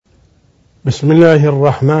بسم الله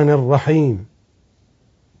الرحمن الرحيم.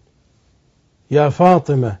 يا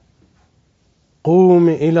فاطمة قوم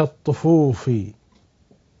إلى الطفوف،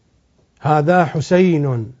 هذا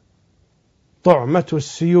حسين طعمة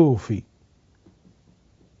السيوف.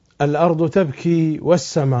 الأرض تبكي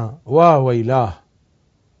والسماء واويلاه،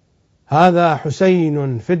 هذا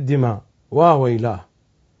حسين في الدماء واويلاه.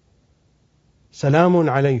 سلام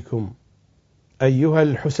عليكم أيها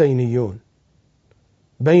الحسينيون،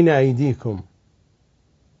 بين أيديكم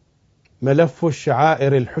ملف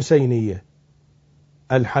الشعائر الحسينية،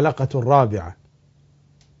 الحلقة الرابعة.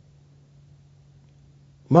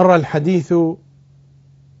 مر الحديث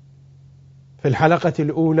في الحلقة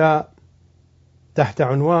الأولى تحت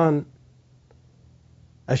عنوان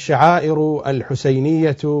الشعائر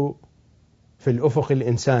الحسينية في الأفق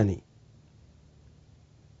الإنساني،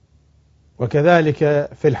 وكذلك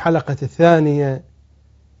في الحلقة الثانية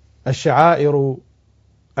الشعائر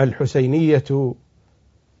الحسينية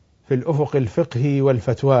في الأفق الفقهي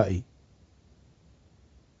والفتوائي،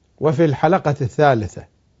 وفي الحلقة الثالثة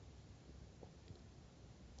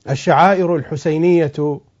الشعائر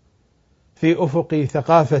الحسينية في أفق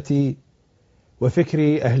ثقافة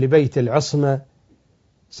وفكر أهل بيت العصمة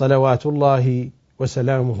صلوات الله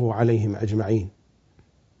وسلامه عليهم أجمعين.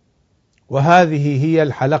 وهذه هي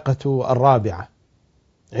الحلقة الرابعة،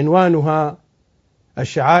 عنوانها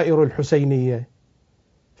الشعائر الحسينية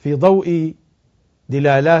في ضوء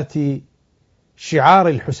دلالات شعار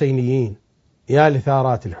الحسينيين يا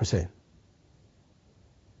لثارات الحسين.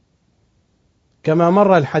 كما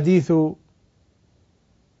مر الحديث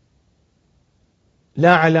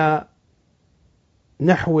لا على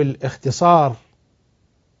نحو الاختصار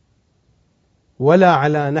ولا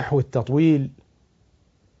على نحو التطويل،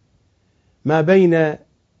 ما بين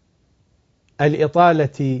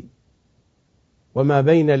الإطالة وما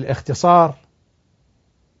بين الاختصار،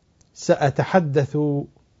 سأتحدث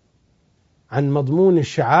عن مضمون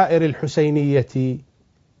الشعائر الحسينية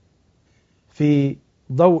في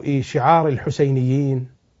ضوء شعار الحسينيين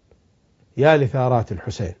يا لثارات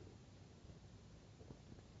الحسين.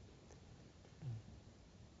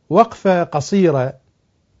 وقفة قصيرة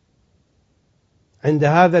عند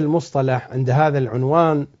هذا المصطلح، عند هذا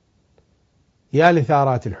العنوان يا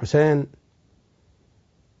لثارات الحسين،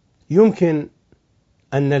 يمكن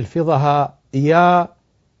أن نلفظها يا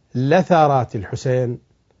لثارات الحسين،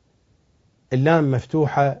 اللام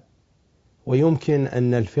مفتوحة، ويمكن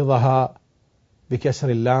أن نلفظها بكسر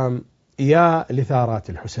اللام يا لثارات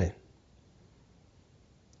الحسين.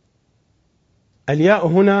 الياء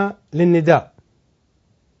هنا للنداء،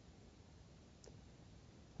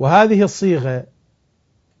 وهذه الصيغة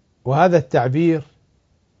وهذا التعبير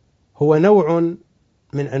هو نوع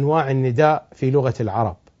من أنواع النداء في لغة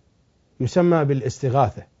العرب، يسمى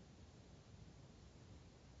بالاستغاثة.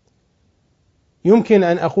 يمكن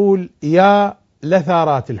أن أقول يا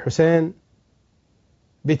لثارات الحسين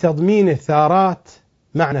بتضمين الثارات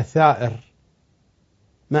معنى الثائر،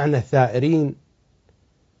 معنى الثائرين،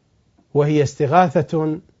 وهي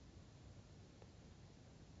استغاثة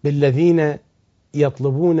بالذين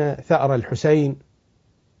يطلبون ثأر الحسين،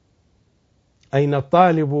 أين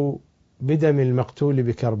الطالب بدم المقتول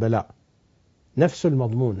بكربلاء، نفس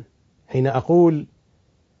المضمون. حين أقول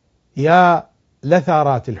يا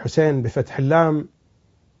لثارات الحسين بفتح اللام،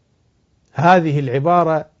 هذه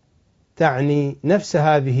العبارة تعني نفس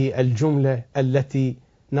هذه الجملة التي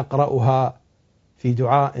نقرأها في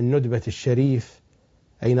دعاء الندبة الشريف: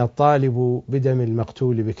 أين الطالب بدم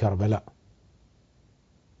المقتول بكربلاء.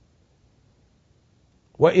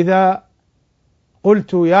 وإذا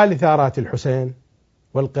قلت يا لثارات الحسين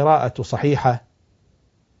والقراءة صحيحة،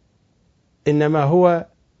 إنما هو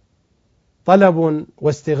طلب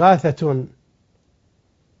واستغاثة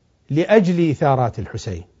لأجل ثارات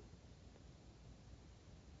الحسين،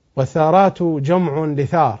 والثارات جمع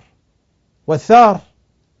لثار، والثار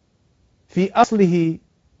في أصله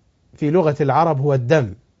في لغة العرب هو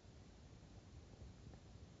الدم.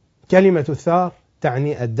 كلمة الثار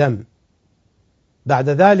تعني الدم، بعد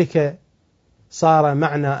ذلك صار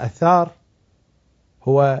معنى الثار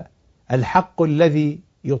هو الحق الذي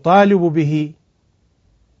يطالب به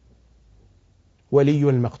ولي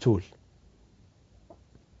المقتول.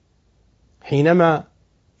 حينما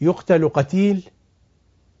يقتل قتيل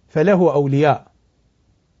فله أولياء،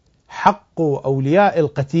 حق أولياء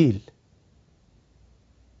القتيل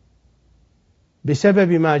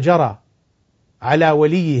بسبب ما جرى على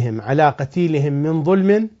وليهم على قتيلهم من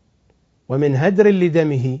ظلم ومن هدر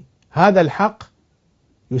لدمه، هذا الحق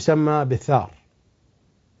يسمى بالثار.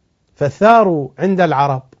 فالثار عند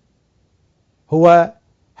العرب هو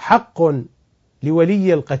حق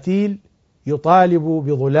لولي القتيل يطالب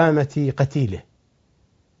بظلامة قتيله.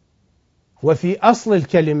 وفي أصل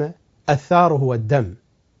الكلمة الثار هو الدم.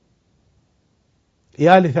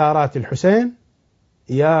 يا لثارات الحسين،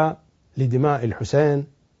 يا لدماء الحسين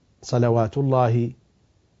صلوات الله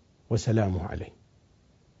وسلامه عليه.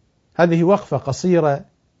 هذه وقفة قصيرة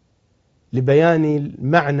لبيان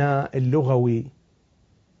المعنى اللغوي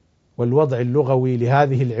والوضع اللغوي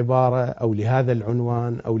لهذه العبارة أو لهذا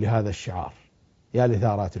العنوان أو لهذا الشعار، يا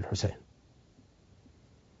لثارات الحسين.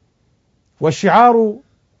 والشعار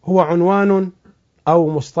هو عنوان أو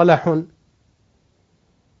مصطلح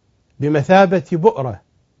بمثابة بؤرة،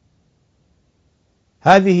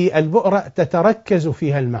 هذه البؤرة تتركز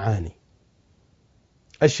فيها المعاني.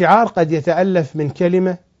 الشعار قد يتألف من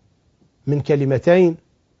كلمة، من كلمتين،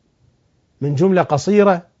 من جملة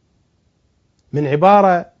قصيرة، من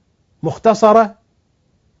عبارة مختصرة،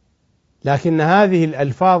 لكن هذه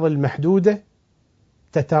الألفاظ المحدودة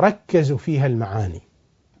تتركز فيها المعاني،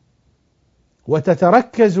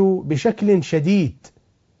 وتتركز بشكل شديد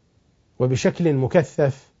وبشكل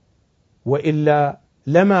مكثف، وإلا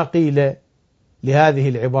لما قيل لهذه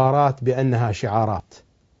العبارات بأنها شعارات.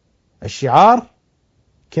 الشعار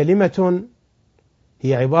كلمة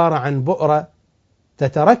هي عبارة عن بؤرة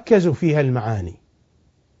تتركز فيها المعاني،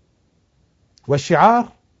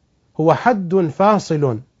 والشعار هو حد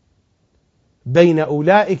فاصل بين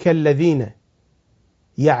أولئك الذين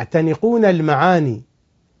يعتنقون المعاني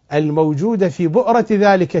الموجودة في بؤرة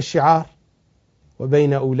ذلك الشعار،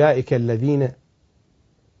 وبين أولئك الذين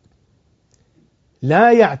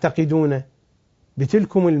لا يعتقدون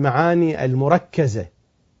بتلكم المعاني المركزة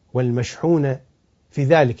والمشحونة في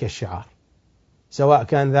ذلك الشعار، سواء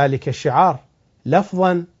كان ذلك الشعار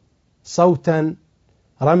لفظا، صوتا،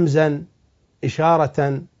 رمزا،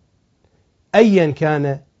 إشارة، أيا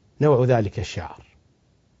كان نوع ذلك الشعار.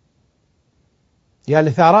 يا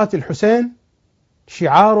لثارات الحسين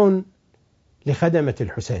شعار لخدمة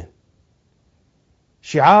الحسين،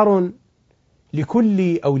 شعار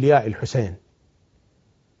لكل أولياء الحسين،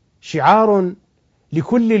 شعار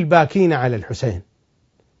لكل الباكين على الحسين.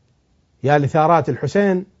 يا لثارات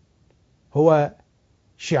الحسين هو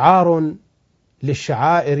شعار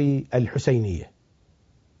للشعائر الحسينية.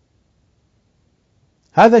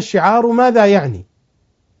 هذا الشعار ماذا يعني؟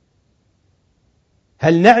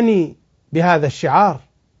 هل نعني بهذا الشعار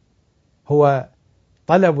هو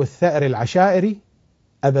طلب الثأر العشائري؟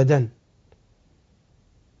 أبدا،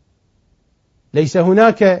 ليس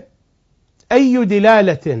هناك أي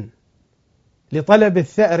دلالة لطلب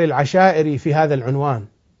الثأر العشائري في هذا العنوان.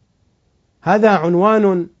 هذا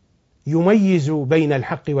عنوان يميز بين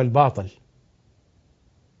الحق والباطل.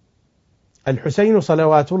 الحسين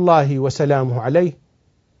صلوات الله وسلامه عليه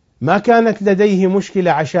ما كانت لديه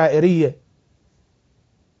مشكلة عشائرية،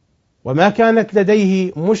 وما كانت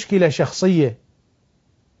لديه مشكلة شخصية،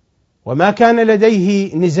 وما كان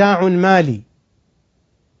لديه نزاع مالي،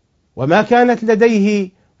 وما كانت لديه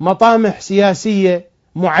مطامح سياسية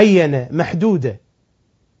معينة محدودة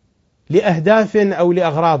لأهداف أو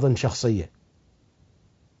لأغراض شخصية.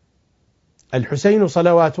 الحسين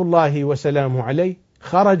صلوات الله وسلامه عليه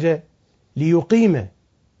خرج ليقيم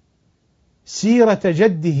سيرة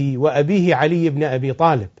جده وأبيه علي بن أبي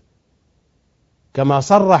طالب، كما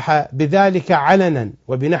صرح بذلك علنا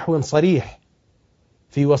وبنحو صريح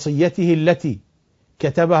في وصيته التي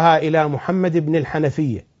كتبها إلى محمد بن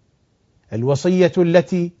الحنفية، الوصية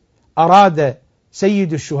التي أراد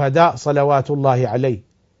سيد الشهداء صلوات الله عليه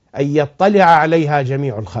أن يطلع عليها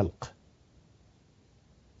جميع الخلق.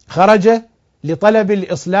 خرج لطلب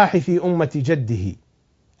الإصلاح في أمة جده،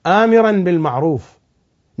 آمرا بالمعروف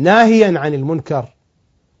ناهيا عن المنكر،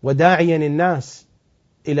 وداعيا الناس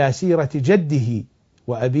إلى سيرة جده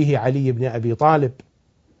وأبيه علي بن أبي طالب.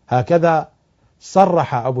 هكذا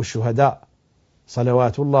صرح أبو الشهداء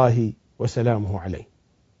صلوات الله وسلامه عليه.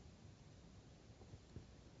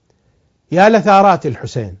 يا لثارات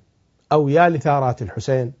الحسين أو يا لثارات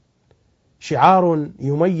الحسين شعار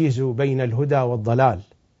يميز بين الهدى والضلال،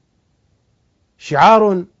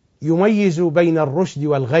 شعار يميز بين الرشد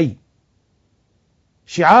والغي،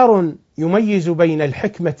 شعار يميز بين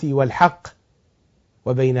الحكمة والحق،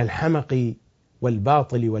 وبين الحمق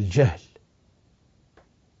والباطل والجهل.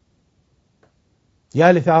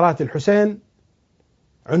 يا لثارات الحسين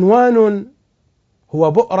عنوان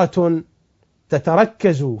هو بؤرة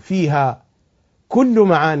تتركز فيها كل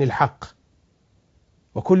معاني الحق،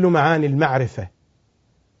 وكل معاني المعرفة،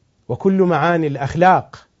 وكل معاني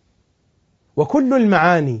الأخلاق، وكل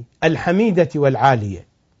المعاني الحميدة والعالية.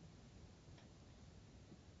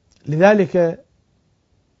 لذلك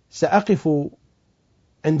سأقف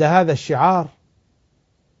عند هذا الشعار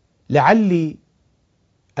لعلي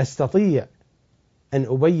أستطيع أن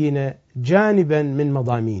أبين جانبا من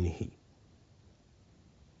مضامينه.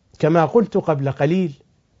 كما قلت قبل قليل،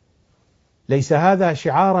 ليس هذا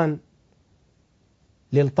شعارا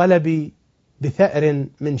للطلب بثأر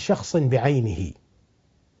من شخص بعينه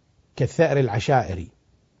كالثأر العشائري.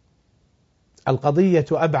 القضية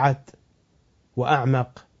أبعد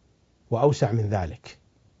وأعمق وأوسع من ذلك.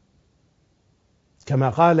 كما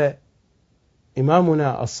قال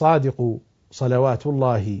إمامنا الصادق صلوات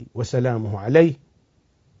الله وسلامه عليه،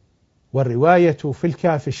 والرواية في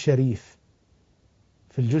الكافي الشريف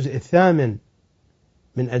في الجزء 8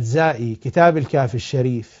 من أجزاء كتاب الكافي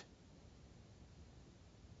الشريف: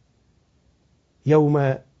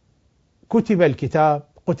 يوم كتب الكتاب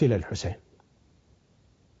قتل الحسين.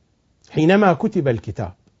 حينما كتب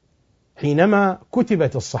الكتاب، حينما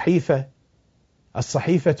كتبت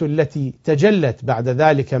الصحيفة التي تجلت بعد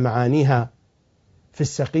ذلك معانيها في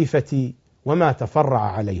السقيفة وما تفرع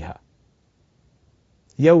عليها،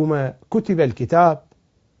 يوم كتب الكتاب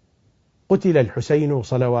قتل الحسين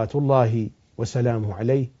صلوات الله وسلامه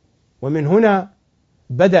عليه. ومن هنا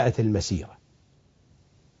بدأت المسيرة.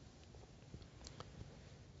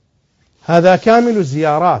 هذا كامل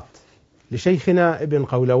الزيارات لشيخنا ابن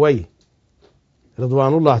قولويه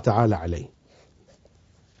رضوان الله تعالى عليه.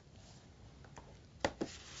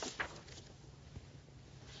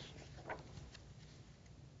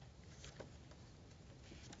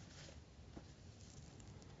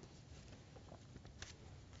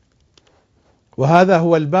 وهذا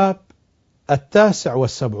هو الباب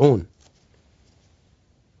 79.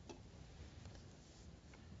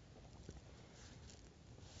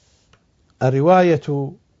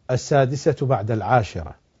 الرواية 6 بعد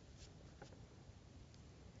 10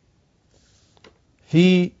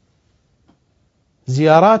 في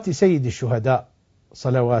زيارات سيد الشهداء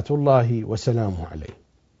صلوات الله وسلامه عليه.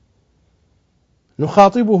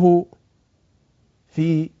 نخاطبه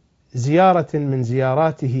في زيارة من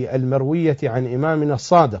زياراته المروية عن إمامنا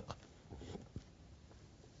الصادق،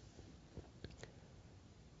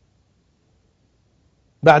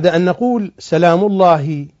 بعد أن نقول سلام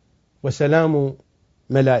الله وسلام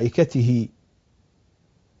ملائكته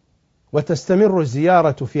وتستمر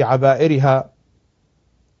الزيارة في عبائرها،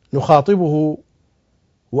 نخاطبه: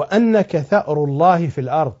 وأنك ثأر الله في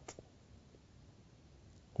الأرض،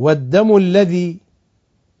 والدم الذي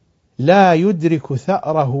لا يدرك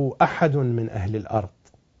ثأره أحد من أهل الأرض،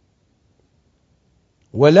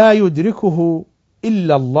 ولا يدركه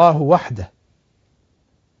إلا الله وحده.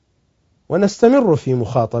 ونستمر في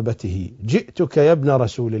مخاطبته: جئتك يا ابن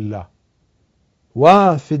رسول الله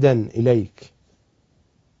وافدا إليك،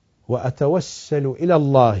 وأتوسل إلى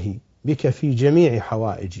الله بك في جميع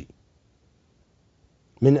حوائجي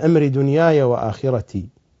من أمر دنياي وآخرتي،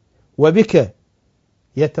 وبك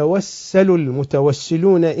يتوسل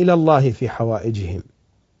المتوسلون إلى الله في حوائجهم،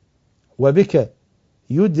 وبك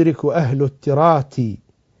يدرك أهل التراث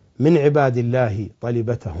من عباد الله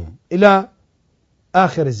طلبتهم، إلى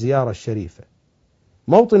آخر الزيارة الشريفة.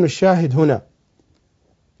 موطن الشاهد هنا: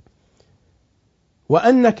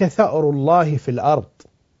 وأنك ثأر الله في الأرض،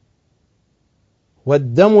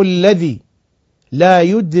 والدم الذي لا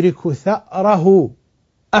يدرك ثأره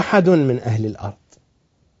أحد من أهل الأرض.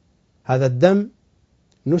 هذا الدم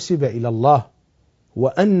نسب إلى الله،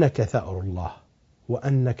 وأنك ثأر الله،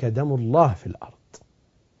 وأنك دم الله في الأرض،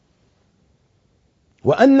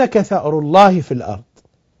 وأنك ثأر الله في الأرض،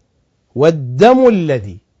 والدم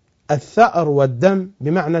الذي، الثأر والدم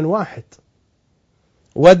بمعنى واحد،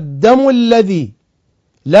 والدم الذي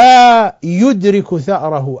لا يدرك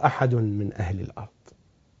ثأره أحد من أهل الأرض.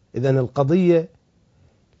 إذن القضية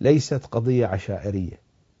ليست قضية عشائرية،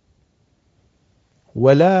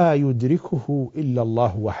 ولا يدركه إلا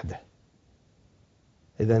الله وحده.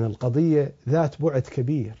 إذن القضية ذات بعد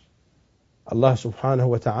كبير. الله سبحانه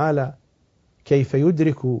وتعالى كيف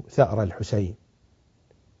يدرك ثأر الحسين؟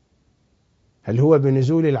 هل هو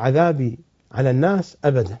بنزول العذاب على الناس؟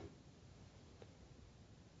 أبدا.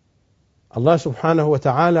 الله سبحانه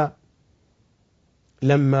وتعالى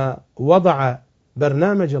لما وضع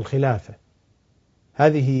برنامج الخلافة،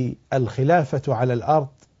 هذه الخلافة على الأرض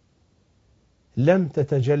لم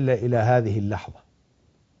تتجلى إلى هذه اللحظة.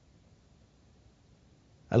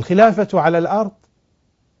 الخلافة على الأرض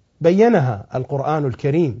بينها القرآن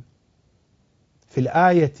الكريم في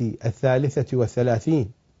الآية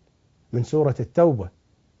 33 من سورة التوبة،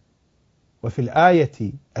 وفي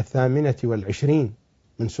الآية 28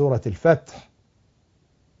 من سورة الفتح،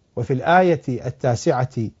 وفي الآية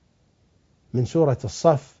 9 من سورة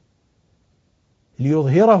الصف،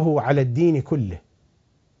 ليظهره على الدين كله.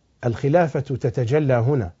 الخلافة تتجلى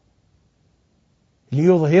هنا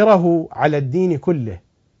ليظهره على الدين كله،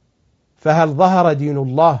 فهل ظهر دين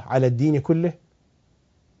الله على الدين كله؟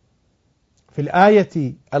 في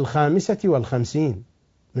الآية 55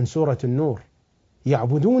 من سورة النور: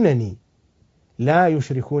 يعبدونني لا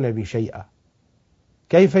يشركون بي شيئا.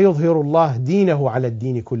 كيف يظهر الله دينه على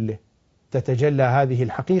الدين كله؟ تتجلى هذه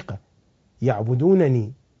الحقيقة: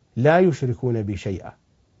 يعبدونني لا يشركون بي شيئا.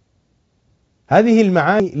 هذه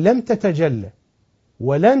المعاني لم تتجلى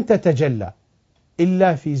ولن تتجلى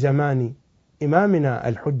إلا في زمان إمامنا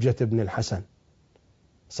الحجة بن الحسن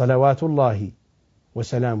صلوات الله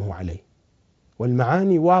وسلامه عليه،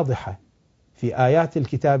 والمعاني واضحة في آيات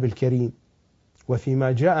الكتاب الكريم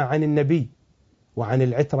وفيما جاء عن النبي وعن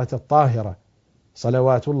العترة الطاهرة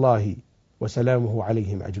صلوات الله وسلامه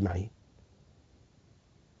عليهم أجمعين.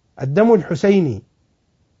 الدم الحسيني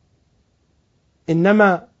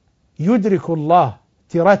إنما يدرك الله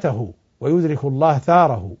ترته ويدرك الله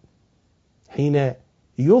ثاره حين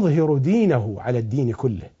يظهر دينه على الدين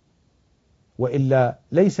كله، وإلا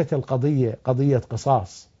ليست القضية قضية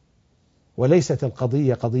قصاص، وليست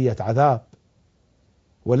القضية قضية عذاب،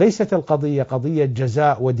 وليست القضية قضية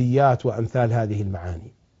جزاء وديات وأمثال هذه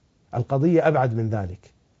المعاني. القضية أبعد من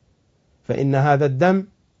ذلك، فإن هذا الدم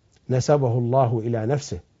نسبه الله إلى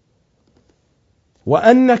نفسه،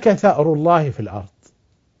 وأنك ثأر الله في الأرض،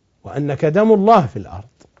 وأنك دم الله في الأرض،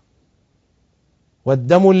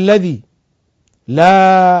 والدم الذي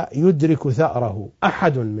لا يدرك ثأره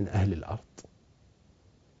أحد من أهل الأرض،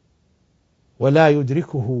 ولا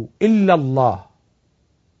يدركه إلا الله.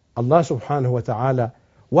 الله سبحانه وتعالى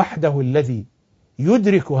وحده الذي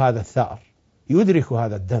يدرك هذا الثأر، يدرك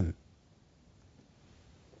هذا الدم.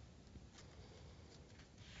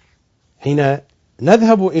 حين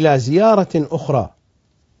نذهب إلى زيارة أخرى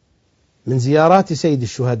من زيارات سيد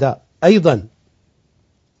الشهداء، أيضا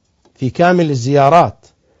في كامل الزيارات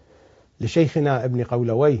لشيخنا ابن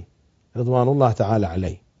قولويه رضوان الله تعالى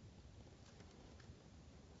عليه،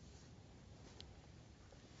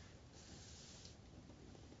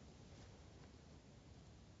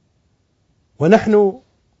 ونحن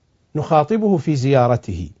نخاطبه في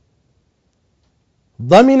زيارته: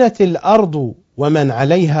 ضمنت الأرض ومن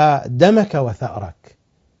عليها دمك وثأرك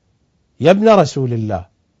يا ابن رسول الله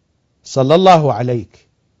صلى الله عليك،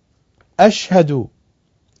 أشهد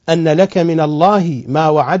أن لك من الله ما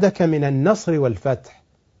وعدك من النصر والفتح.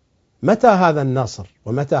 متى هذا النصر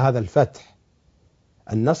ومتى هذا الفتح؟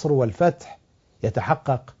 النصر والفتح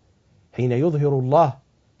يتحقق حين يظهر الله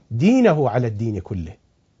دينه على الدين كله.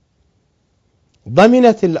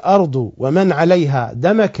 ضمنت الأرض ومن عليها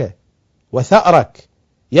دمك وثأرك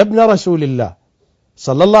يا ابن رسول الله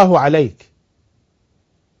صلى الله عليك،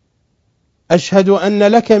 أشهد أن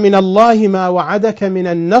لك من الله ما وعدك من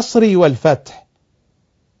النصر والفتح،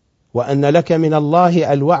 وأن لك من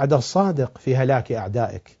الله الوعد الصادق في هلاك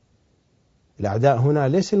أعدائك. الأعداء هنا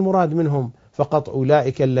ليس المراد منهم فقط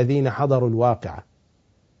أولئك الذين حضروا الواقعة،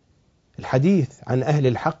 الحديث عن أهل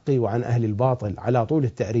الحق وعن أهل الباطل على طول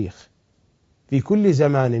التاريخ في كل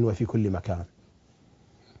زمان وفي كل مكان.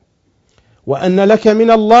 وأن لك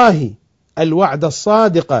من الله الوعد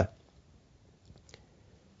الصادق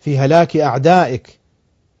في هلاك أعدائك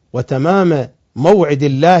وتمام موعد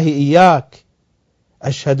الله إياك.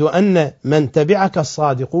 أشهد أن من تبعك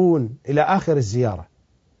الصادقون إلى آخر الزيارة.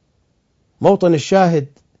 موطن الشاهد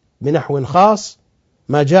بنحو خاص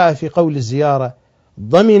ما جاء في قول الزيارة: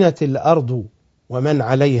 ضمنت الأرض ومن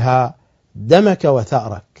عليها دمك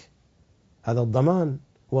وثأرك. هذا الضمان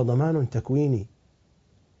هو ضمان تكويني.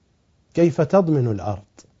 كيف تضمن الأرض؟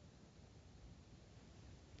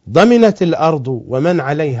 ضمنت الأرض ومن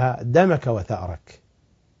عليها دمك وثأرك،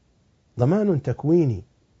 ضمان تكويني.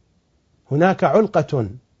 هناك علقة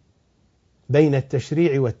بين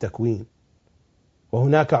التشريع والتكوين،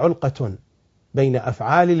 وهناك علقة بين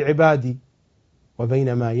أفعال العباد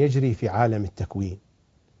وبين ما يجري في عالم التكوين.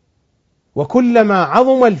 وكلما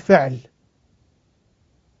عظم الفعل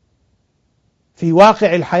في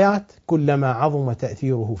واقع الحياة كلما عظم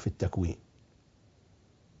تأثيره في التكوين.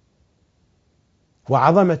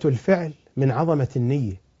 وعظمة الفعل من عظمة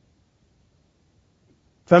النية،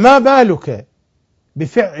 فما بالك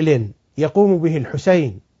بفعل يقوم به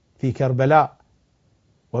الحسين في كربلاء،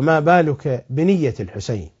 وما بالك بنية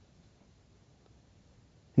الحسين.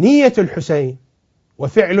 نية الحسين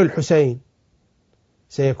وفعل الحسين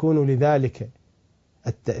سيكون لذلك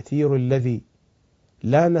التأثير الذي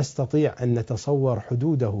لا نستطيع أن نتصور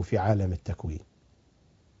حدوده في عالم التكوين.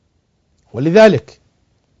 ولذلك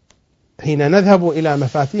حين نذهب إلى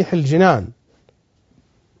مفاتيح الجنان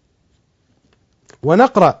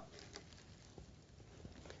ونقرأ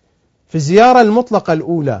في الزيارة المطلقة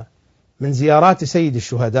الأولى من زيارات سيد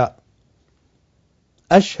الشهداء: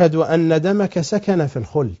 أشهد أن دمك سكن في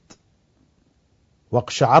الخلد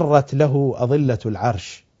واقشعرت له أظلة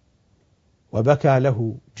العرش، وبكى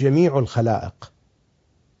له جميع الخلائق،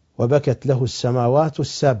 وبكت له السماوات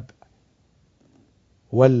السبع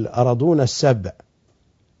والأرضون السبع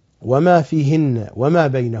وما فيهن وما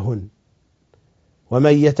بينهن،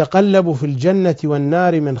 ومن يتقلب في الجنة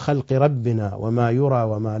والنار من خلق ربنا وما يرى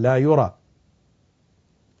وما لا يرى.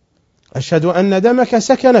 أشهد أن دمك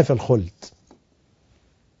سكن في الخلد.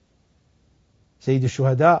 سيد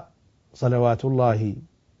الشهداء صلوات الله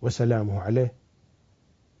وسلامه عليه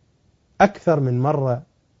أكثر من مرة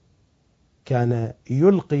كان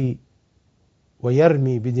يلقي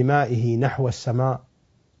ويرمي بدمائه نحو السماء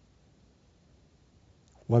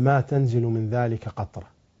وما تنزل من ذلك قطرة،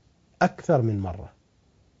 أكثر من مرة،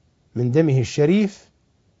 من دمه الشريف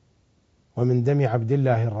ومن دم عبد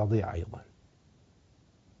الله الرضيع أيضا.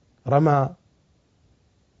 رمى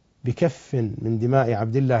بكف من دماء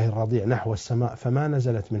عبد الله الرضيع نحو السماء فما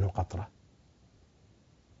نزلت منه قطرة،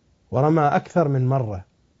 ورمى أكثر من مرة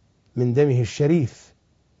من دمه الشريف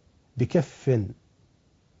بكف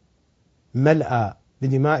ملأ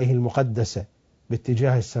بدمائه المقدسة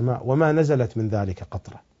باتجاه السماء وما نزلت من ذلك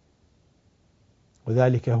قطرة.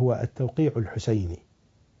 وذلك هو التوقيع الحسيني،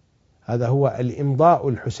 هذا هو الإمضاء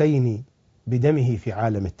الحسيني بدمه في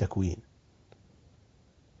عالم التكوين.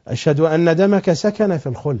 أشهد أن دمك سكن في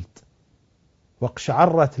الخلد،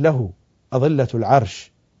 واقشعرت له أظلة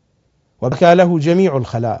العرش، وبكى له جميع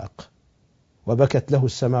الخلائق، وبكت له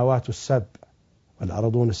السماوات السبع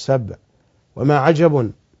والأرضون السبع. وما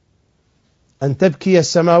عجب أن تبكي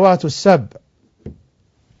السماوات السبع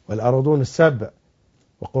والأرضون السبع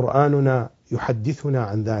وقرآننا يحدثنا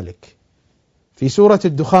عن ذلك في سورة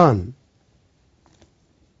الدخان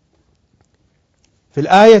في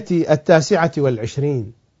الآية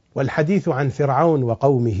 29 والحديث عن فرعون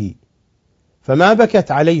وقومه: فما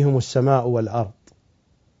بكت عليهم السماء والأرض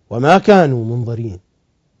وما كانوا منظرين.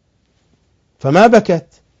 فما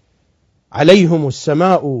بكت عليهم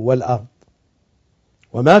السماء والأرض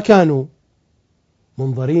وما كانوا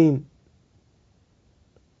منظرين.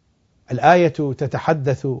 الآية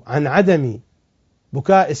تتحدث عن عدم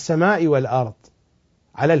بكاء السماء والأرض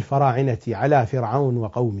على الفراعنة، على فرعون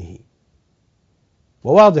وقومه.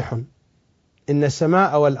 وواضح إن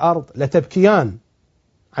السماء والأرض لتبكيان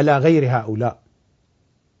على غير هؤلاء.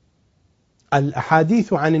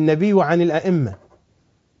 الأحاديث عن النبي وعن الأئمة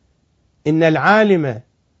إن العالم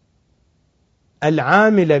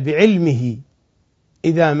العامل بعلمه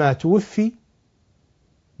إذا ما توفي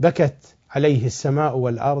بكت عليه السماء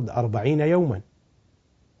والأرض 40 يوما،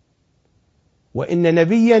 وإن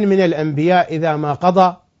نبيا من الأنبياء إذا ما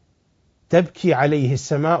قضى تبكي عليه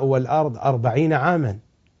السماء والأرض 40 عاما.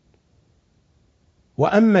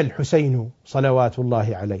 وأما الحسين صلوات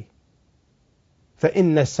الله عليه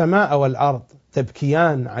فإن السماء والأرض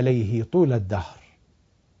تبكيان عليه طول الدهر.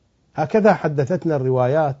 هكذا حدثتنا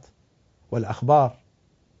الروايات والأخبار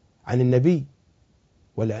عن النبي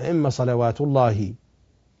والأئمة صلوات الله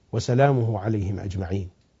وسلامه عليهم أجمعين.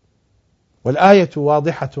 والآية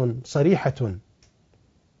واضحة صريحة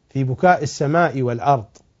في بكاء السماء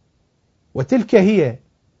والأرض، وتلك هي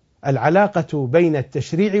العلاقة بين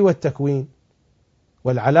التشريع والتكوين،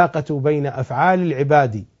 والعلاقة بين أفعال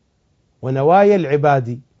العباد ونوايا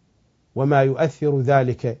العباد، وما يؤثر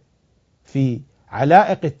ذلك في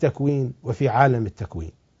علائق التكوين وفي عالم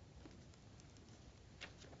التكوين.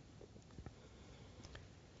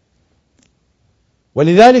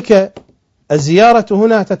 ولذلك الزيارة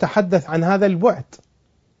هنا تتحدث عن هذا البعد.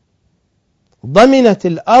 ضمنت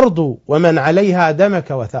الأرض ومن عليها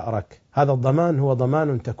دمك وثأرك. هذا الضمان هو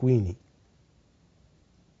ضمان تكويني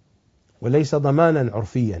وليس ضمانا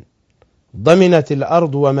عرفيا. ضمنت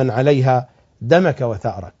الأرض ومن عليها دمك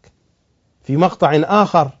وثأرك. في مقطع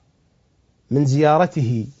آخر من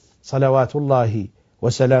زيارته صلوات الله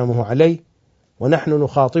وسلامه عليه ونحن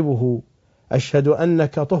نخاطبه: أشهد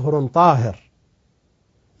أنك طهر طاهر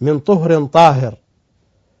من طهر طاهر،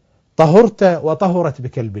 طهرت وطهرت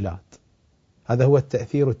بك البلاد. هذا هو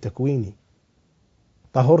التأثير التكويني.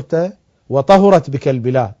 طهرت وطهرت بك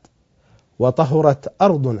البلاد، وطهرت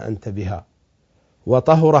أرض أنت بها،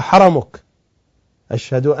 وطهر حرمك.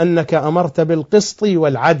 أشهد أنك أمرت بالقسط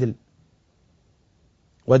والعدل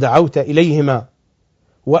ودعوت إليهما،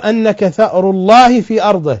 وأنك ثأر الله في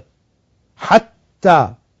أرضه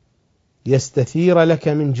حتى يستثير لك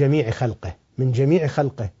من جميع خلقه، من جميع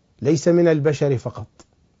خلقه ليس من البشر فقط،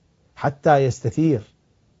 حتى يستثير.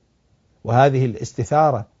 وهذه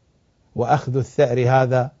الاستثارة وأخذ الثأر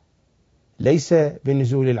هذا ليس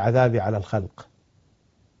بنزول العذاب على الخلق،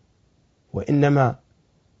 وإنما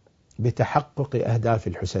بتحقق أهداف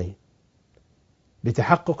الحسين،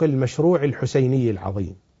 بتحقق المشروع الحسيني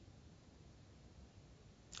العظيم.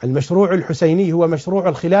 المشروع الحسيني هو مشروع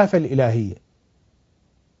الخلافة الإلهية.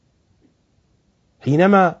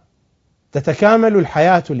 حينما تتكامل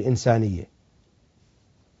الحياة الإنسانية،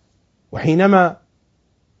 وحينما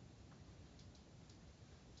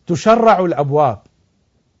تشرع الأبواب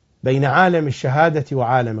بين عالم الشهادة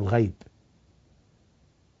وعالم الغيب،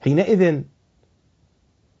 حينئذ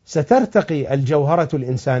سترتقي الجوهرة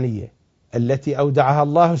الإنسانية التي أودعها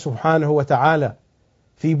الله سبحانه وتعالى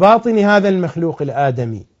في باطن هذا المخلوق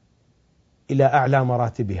الآدمي إلى أعلى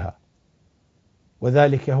مراتبها،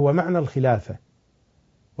 وذلك هو معنى الخلافة،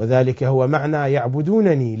 وذلك هو معنى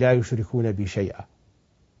يعبدونني لا يشركون بي شيئا.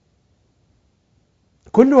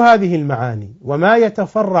 كل هذه المعاني وما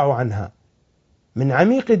يتفرع عنها من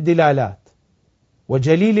عميق الدلالات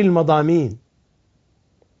وجليل المضامين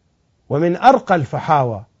ومن أرقى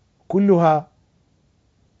الفحاوى كلها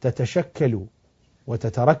تتشكل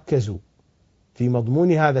وتتركز في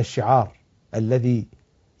مضمون هذا الشعار الذي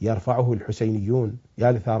يرفعه الحسينيون: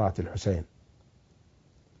 يا لثارات الحسين،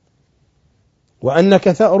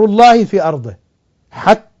 وأنك ثأر الله في أرضه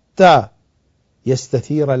حتى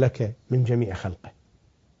يستثير لك من جميع خلقه.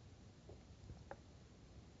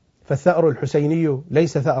 فالثأر الحسيني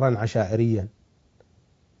ليس ثأرا عشائريا،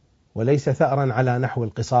 وليس ثأرا على نحو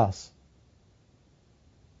القصاص،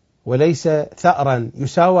 وليس ثأرا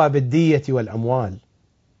يساوى بالدية والأموال.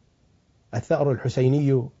 الثأر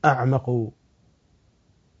الحسيني أعمق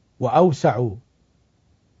وأوسع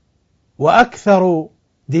وأكثر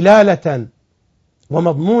دلالة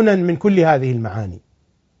ومضمونا من كل هذه المعاني.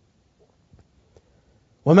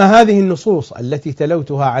 وما هذه النصوص التي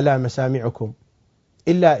تلوتها على مسامعكم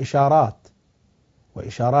إلا إشارات،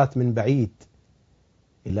 وإشارات من بعيد،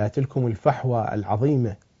 إلى تلكم الفحوى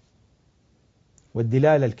العظيمة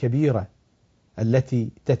والدلالة الكبيرة التي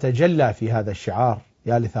تتجلى في هذا الشعار: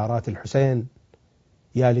 يا لثارات الحسين،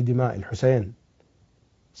 يا لدماء الحسين،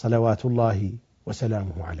 صلوات الله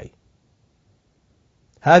وسلامه عليه.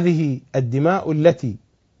 هذه الدماء التي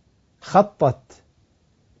خطت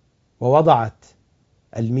ووضعت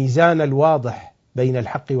الميزان الواضح بين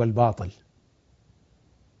الحق والباطل.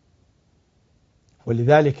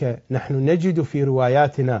 ولذلك نحن نجد في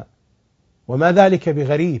رواياتنا، وما ذلك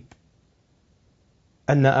بغريب،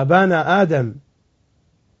 أن أبانا آدم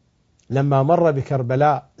لما مر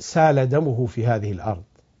بكربلاء سال دمه في هذه الأرض،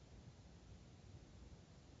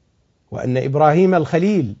 وأن إبراهيم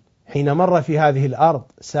الخليل حين مر في هذه الأرض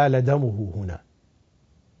سال دمه هنا،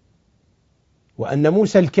 وأن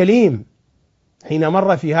موسى الكليم حين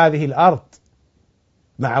مر في هذه الأرض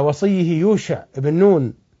مع وصيه يوشع بن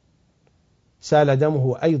نون سال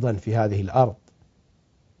دمه أيضا في هذه الأرض،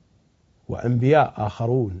 وأنبياء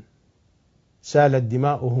آخرون سالت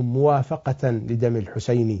دماؤهم موافقة لدم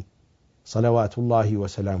الحسين صلوات الله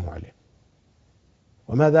وسلامه عليه.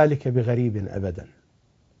 وما ذلك بغريب أبدا.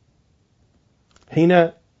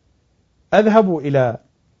 حين أذهب إلى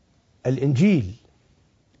الإنجيل،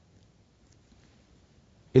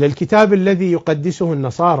 إلى الكتاب الذي يقدسه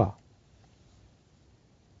النصارى،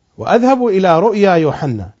 وأذهب إلى رؤيا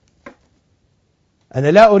يوحنا،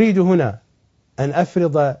 أنا لا أريد هنا أن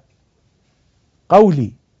أفرض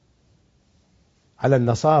قولي على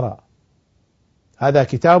النصارى، هذا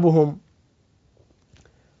كتابهم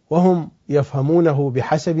وهم يفهمونه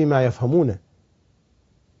بحسب ما يفهمونه،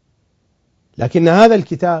 لكن هذا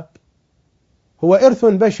الكتاب هو إرث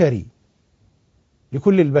بشري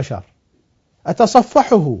لكل البشر،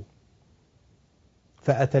 أتصفحه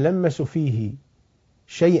فأتلمس فيه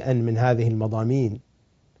شيئا من هذه المضامين،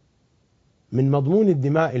 من مضمون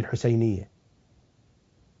الدماء الحسينية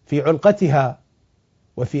في علقتها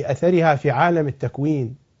وفي أثرها في عالم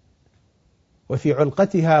التكوين، وفي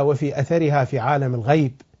علقتها وفي أثرها في عالم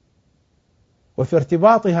الغيب، وفي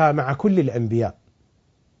ارتباطها مع كل الأنبياء.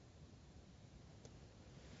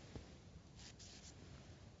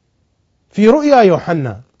 في رؤيا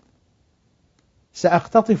يوحنا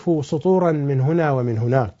سأقتطف سطورا من هنا ومن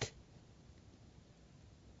هناك.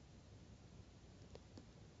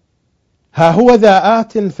 ها هو ذا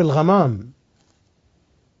آت في الغمام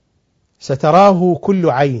ستراه كل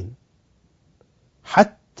عين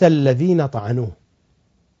حتى الذين طعنوه.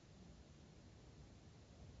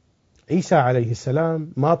 عيسى عليه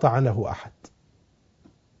السلام ما طعنه أحد.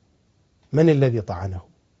 من الذي طعنه؟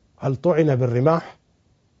 هل طعن بالرماح؟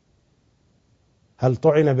 هل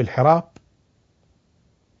طعن بالحراب؟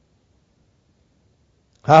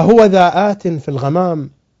 ها هو ذا آت في الغمام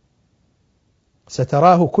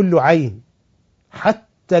ستراه كل عين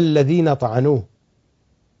حتى الذين طعنوه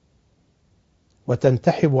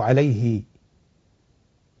وتنتحب عليه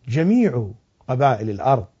جميع قبائل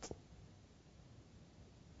الأرض.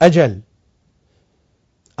 أجل،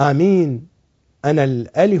 آمين أنا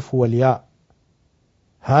الألف والياء.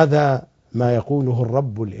 هذا ما يقوله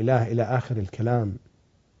الرب الإله إلى آخر الكلام،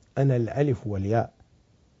 أنا الألف والياء،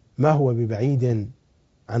 ما هو ببعيد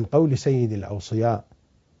عن قول سيد الأوصياء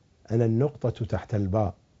أنا النقطة تحت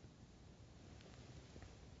الباء.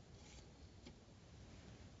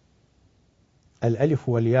 الألف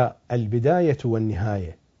والياء البداية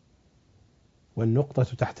والنهاية، والنقطة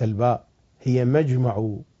تحت الباء هي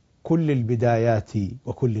مجمع كل البدايات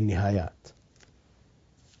وكل النهايات.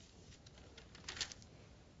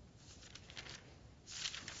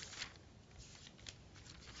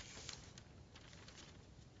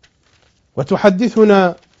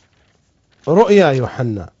 وتحدثنا رؤيا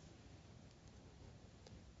يوحنا: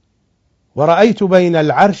 ورأيت بين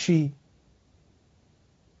العرش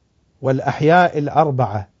والأحياء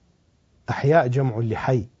الأربعة، أحياء جمع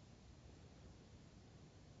لحي،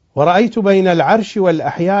 ورأيت بين العرش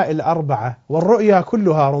والأحياء الأربعة، والرؤيا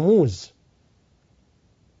كلها رموز،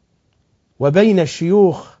 وبين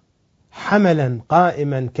الشيوخ حملا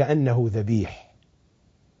قائما كأنه ذبيح.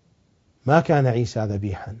 ما كان عيسى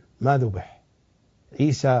ذبيحا، ما ذبح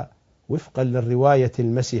عيسى وفقا للرواية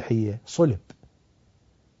المسيحية، صلب،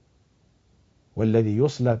 والذي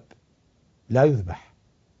يصلب لا يذبح.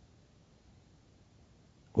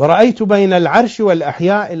 ورأيت بين العرش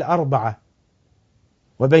والأحياء الأربعة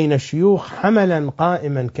وبين الشيوخ حملا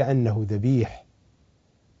قائما كأنه ذبيح.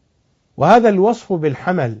 وهذا الوصف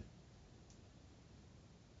بالحمل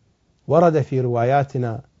ورد في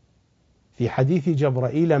رواياتنا في حديث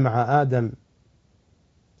جبرائيل مع آدم،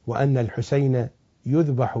 وأن الحسين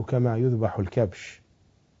يذبح كما يذبح الكبش،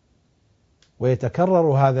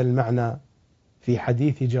 ويتكرر هذا المعنى في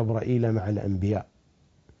حديث جبرائيل مع الأنبياء.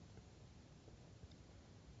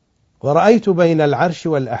 ورأيت بين العرش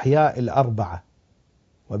والأحياء الأربعة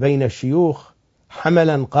وبين الشيوخ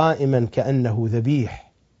حملا قائما كأنه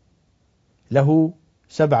ذبيح، له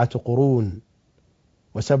 7 قرون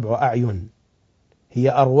و7 أعين،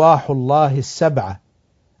 هي أرواح الله ال7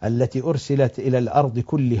 التي أرسلت إلى الأرض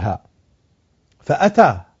كلها.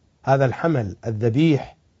 فأتى هذا الحمل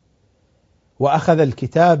الذبيح وأخذ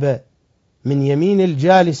الكتاب من يمين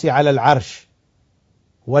الجالس على العرش،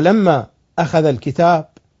 ولما أخذ الكتاب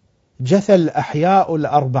جثى الأحياء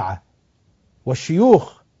ال4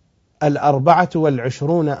 والشيوخ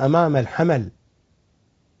 24 أمام الحمل،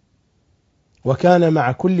 وكان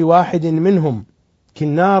مع كل واحد منهم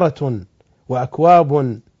كنارة وأكواب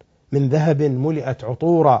من ذهب ملئت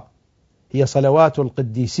عطورا، هي صلوات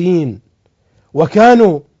القديسين،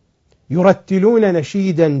 وكانوا يرتلون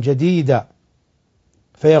نشيدا جديدا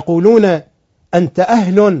فيقولون أنت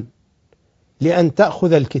أهل لأن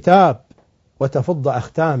تأخذ الكتاب وتفض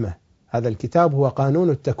أختامه. هذا الكتاب هو قانون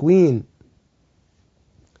التكوين.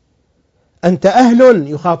 أنت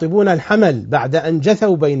أهل، يخاطبون الحمل بعد أن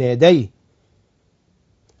جثوا بين يديه،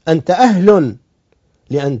 أنت أهل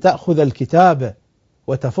لأن تأخذ الكتاب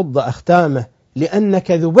وتفض أختامه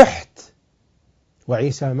لأنك ذبحت.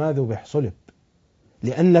 وعيسى ما ذبح، صلب،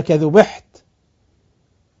 لأنك ذبحت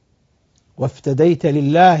وافتديت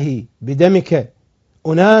لله بدمك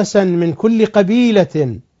أناسا من كل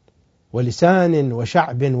قبيلة ولسان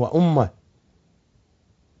وشعب وأمة،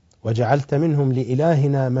 وجعلت منهم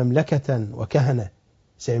لإلهنا مملكة وكهنة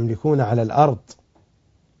سيملكون على الأرض.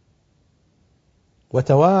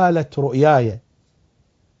 وتوالت رؤياي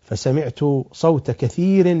فسمعت صوت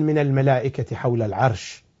كثير من الملائكة حول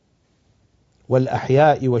العرش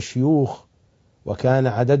والأحياء والشيوخ، وكان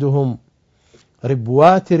عددهم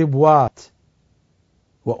ربوات ربوات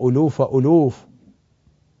وألوف ألوف،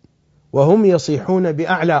 وهم يصيحون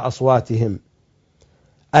بأعلى أصواتهم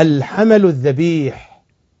الحمل الذبيح،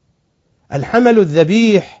 الحمل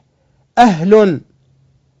الذبيح أهل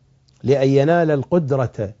لأن ينال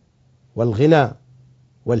القدرة والغنى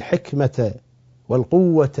والحكمة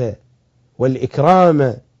والقوة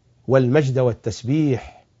والإكرام والمجد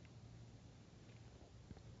والتسبيح.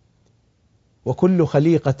 وكل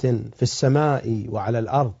خليقة في السماء وعلى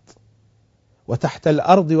الأرض وتحت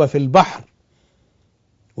الأرض وفي البحر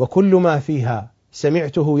وكل ما فيها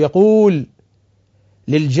سمعته يقول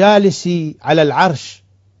للجالس على العرش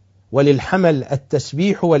وللحمل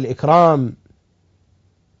التسبيح والإكرام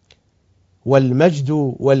والمجد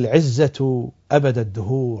والعزة أبد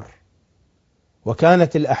الدهور.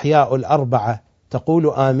 وكانت الأحياء الأربعة تقول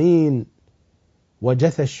آمين،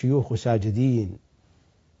 وجثى الشيوخ ساجدين.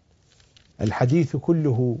 الحديث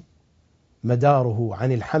كله مداره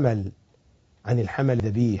عن الحمل، عن الحمل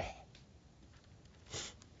الذبيح.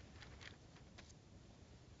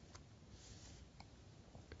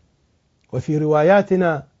 وفي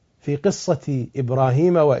رواياتنا في قصة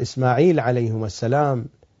إبراهيم وإسماعيل عليهما السلام: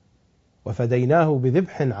 وفديناه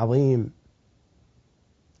بذبح عظيم،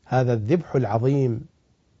 هذا الذبح العظيم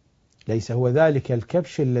ليس هو ذلك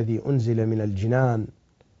الكبش الذي أنزل من الجنان،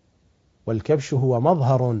 والكبش هو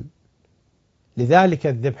مظهر لذلك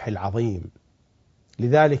الذبح العظيم،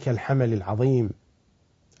 لذلك الحمل العظيم.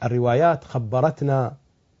 الروايات خبرتنا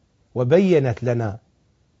وبينت لنا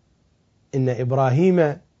إن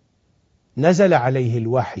إبراهيم نزل عليه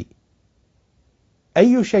الوحي.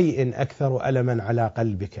 أي شيء أكثر ألما على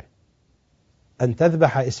قلبك، أن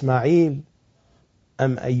تذبح إسماعيل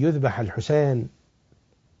أم أن يذبح الحسين؟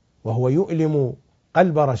 وهو يؤلم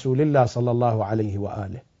قلب رسول الله صلى الله عليه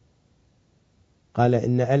وآله. قال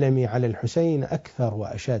إن ألمي على الحسين أكثر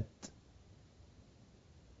وأشد.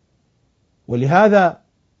 ولهذا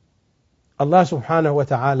الله سبحانه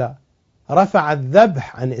وتعالى رفع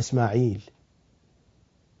الذبح عن إسماعيل،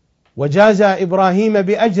 وجاز إبراهيم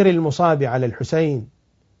بأجر المصاب على الحسين،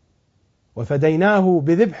 وفديناه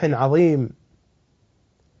بذبح عظيم.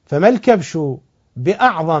 فما الكبش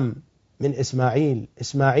بأعظم من إسماعيل؟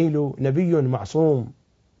 إسماعيل نبي معصوم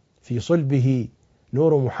في صلبه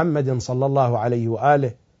نور محمد صلى الله عليه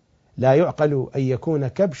وآله، لا يعقل أن يكون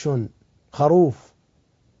كبش خروف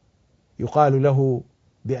يقال له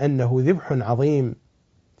بأنه ذبح عظيم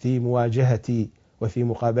في مواجهة وفي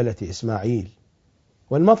مقابلة إسماعيل.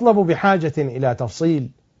 والمطلب بحاجة إلى تفصيل،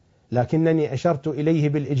 لكنني أشرت إليه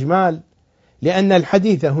بالإجمال لأن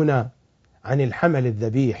الحديث هنا عن الحمل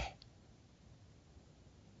الذبيح.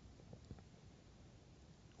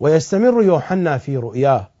 ويستمر يوحنا في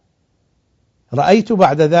رؤياه: رأيت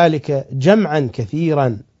بعد ذلك جمعا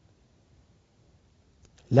كثيرا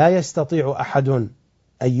لا يستطيع أحد أن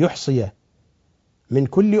يحصيه، من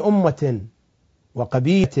كل أمة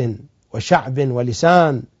وقبيلة وشعب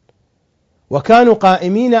ولسان، وكانوا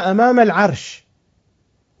قائمين أمام العرش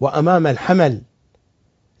وأمام الحمل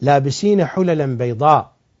لابسين حللا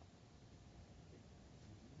بيضاء،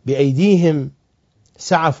 بأيديهم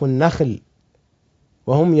سعف النخل،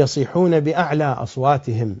 وهم يصيحون بأعلى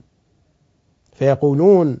أصواتهم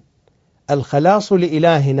فيقولون: الخلاص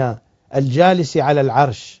لإلهنا الجالس على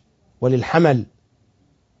العرش وللحمل.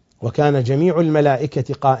 وكان جميع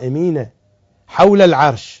الملائكة قائمين حول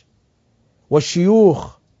العرش،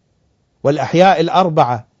 والشيوخ والأحياء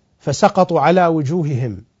الأربعة فسقطوا على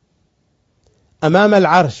وجوههم أمام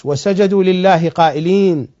العرش وسجدوا لله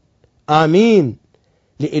قائلين: آمين،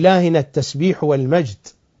 لإلهنا التسبيح والمجد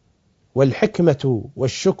والحكمة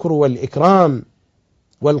والشكر والإكرام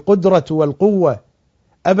والقدرة والقوة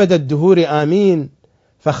أبد الدهور آمين.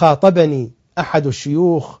 فخاطبني أحد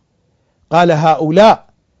الشيوخ قال: هؤلاء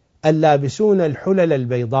اللابسون الحلل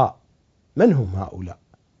البيضاء من هم هؤلاء؟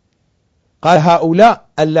 قال: هؤلاء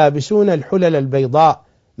اللابسون الحلل البيضاء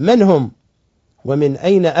من هم ومن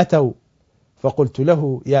أين أتوا؟ فقلت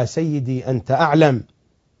له: يا سيدي أنت أعلم.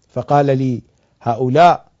 فقال لي: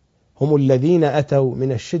 هؤلاء هم الذين أتوا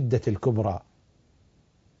من الشدة الكبرى.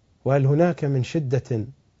 وهل هناك من شدة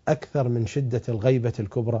أكثر من شدة الغيبة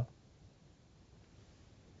الكبرى؟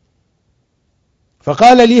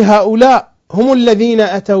 فقال لي: هؤلاء هم الذين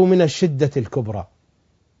أتوا من الشدة الكبرى،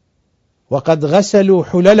 وقد غسلوا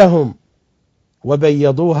حللهم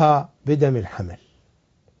وبيضوها بدم الحمل.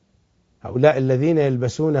 هؤلاء الذين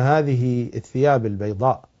يلبسون هذه الثياب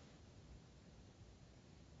البيضاء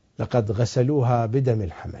لقد غسلوها بدم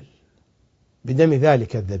الحمل، بدم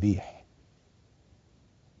ذلك الذبيح.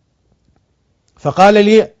 فقال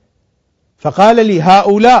لي: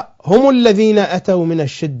 هؤلاء هم الذين أتوا من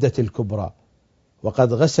الشدة الكبرى،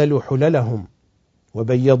 وقد غسلوا حللهم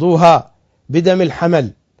وبيضوها بدم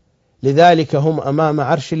الحمل، لذلك هم أمام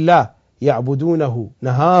عرش الله يعبدونه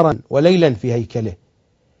نهارا وليلا في هيكله،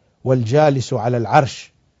 والجالس على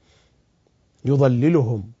العرش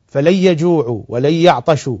يظللهم فلن يجوعوا ولن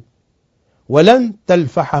يعطشوا ولن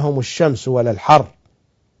تلفحهم الشمس ولا الحر.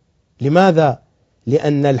 لماذا؟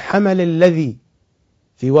 لأن الحمل الذي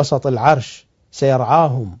في وسط العرش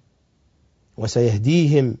سيرعاهم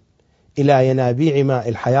وسيهديهم إلى ينابيع ماء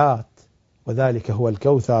الحياة، وذلك هو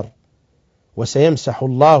الكوثر، وسيمسح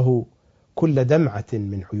الله كل دمعة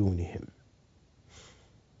من عيونهم.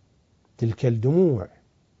 تلك الدموع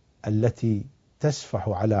التي تسفح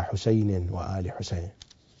على حسين وآل حسين.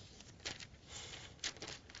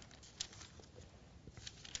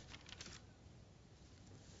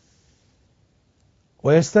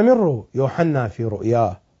 ويستمر يوحنا في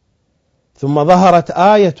رؤياه: ثم ظهرت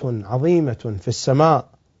آية عظيمة في السماء،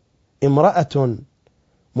 امرأة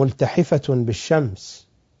ملتحفة بالشمس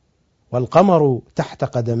والقمر تحت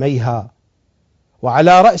قدميها،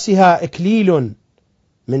 وعلى رأسها إكليل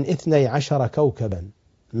من 12 كوكبا،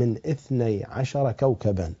 من 12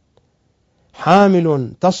 كوكبا،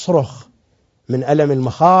 حامل تصرخ من ألم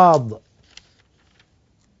المخاض،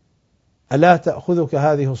 ألا تأخذك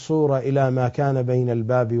هذه الصورة إلى ما كان بين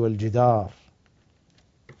الباب والجدار؟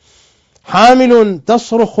 حامل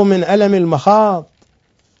تصرخ من ألم المخاض.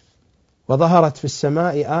 وظهرت في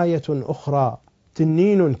السماء آية أخرى،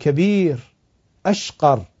 تنين كبير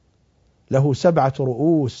أشقر له 7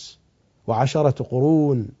 رؤوس و10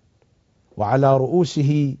 قرون، وعلى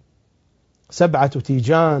رؤوسه 7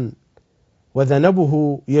 تيجان،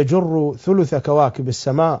 وذنبه يجر 3 كواكب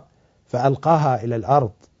السماء، فألقاها إلى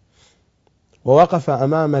الأرض. ووقف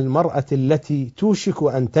أمام المرأة التي توشك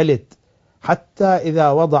أن تلد، حتى إذا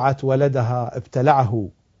وضعت ولدها ابتلعه،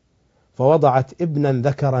 فوضعت ابنا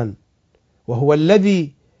ذكرا، وهو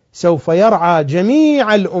الذي سوف يرعى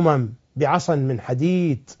جميع الأمم بعصا من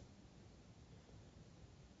حديد.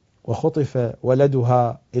 وخطف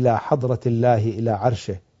ولدها إلى حضرة الله إلى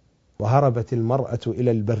عرشه، وهربت المرأة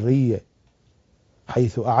إلى البرية،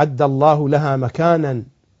 حيث أعد الله لها مكانا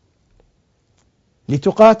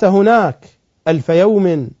لتقات هناك 1000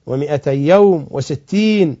 يوم و200 يوم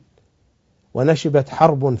و60، ونشبت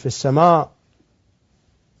حرب في السماء.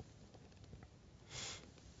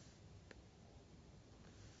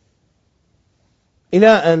 إلى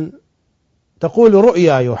أن تقول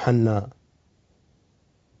رؤيا يوحنا: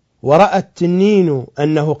 ورأى التنين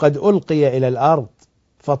أنه قد ألقي إلى الأرض،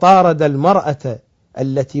 فطارد المرأة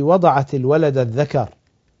التي وضعت الولد الذكر،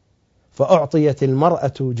 فأعطيت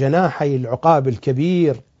المرأة جناحي العقاب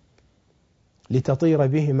الكبير لتطير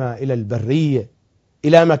بهما إلى البرية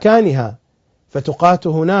إلى مكانها، فتقات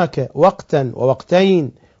هناك وقتا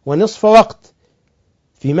ووقتين ونصف وقت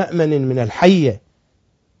في مأمن من الحية.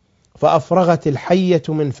 فأفرغت الحية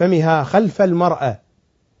من فمها خلف المرأة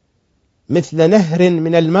مثل نهر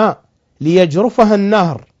من الماء ليجرفها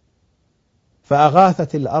النهر،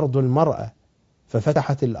 فأغاثت الأرض المرأة،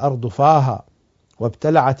 ففتحت الأرض فاها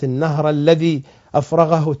وابتلعت النهر الذي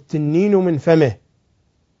أفرغه التنين من فمه.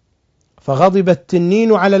 فغضب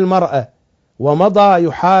التنين على المرأة ومضى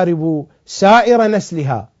يحارب سائر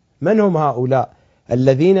نسلها. من هم هؤلاء؟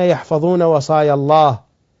 الذين يحفظون وصايا الله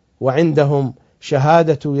وعندهم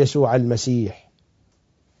شهادة يسوع المسيح.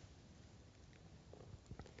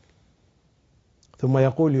 ثم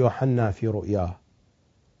يقول يوحنا في رؤياه: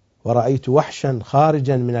 ورأيت وحشا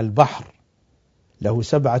خارجا من البحر له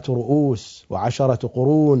 7 رؤوس و10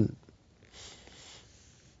 قرون،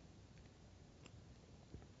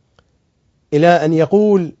 إلى أن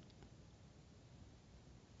يقول: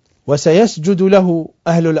 وسيسجد له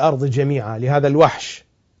أهل الأرض جميعا، لهذا الوحش،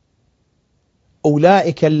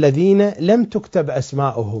 أولئك الذين لم تكتب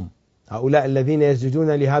أسماؤهم. هؤلاء الذين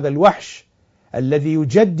يسجدون لهذا الوحش الذي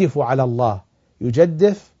يجدف على الله.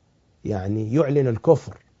 يجدف يعني يعلن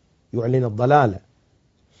الكفر، يعلن الضلالة.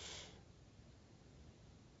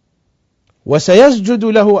 وسيسجد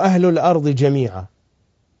له أهل الأرض جميعا.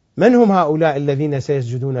 من هم هؤلاء الذين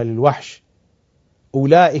سيسجدون للوحش؟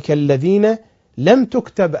 أولئك الذين لم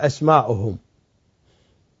تكتب أسماؤهم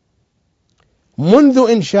منذ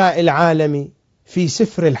إنشاء العالم في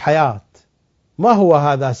سفر الحياة. ما هو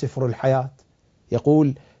هذا سفر الحياة؟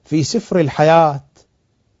 يقول: في سفر الحياة،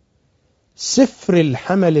 سفر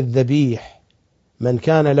الحمل الذبيح، من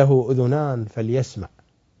كان له أذنان فليسمع.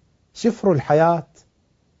 سفر الحياة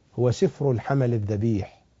هو سفر الحمل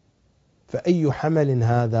الذبيح، فأي حمل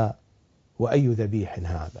هذا وأي ذبيح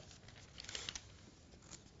هذا؟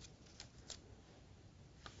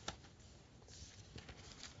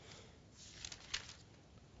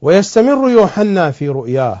 ويستمر يوحنا في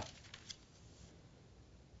رؤياه: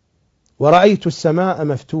 ورأيت السماء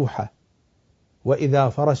مفتوحة، وإذا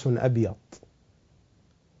فرس أبيض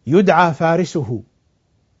يدعى فارسه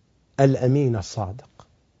الأمين الصادق.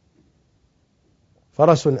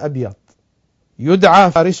 فرس أبيض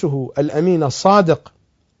يدعى فارسه الأمين الصادق،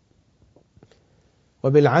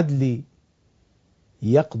 وبالعدل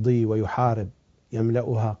يقضي ويحارب،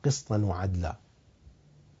 يملأها قسطا وعدلا.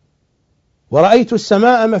 ورأيت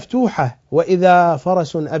السماء مفتوحة، وإذا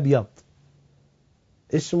فرس أبيض،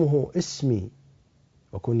 اسمه اسمي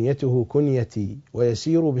وكنيته كنيتي،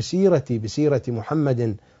 ويسير بسيرتي بسيرة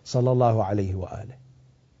محمد صلى الله عليه وآله.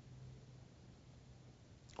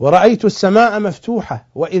 ورأيت السماء مفتوحة،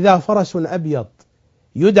 وإذا فرس أبيض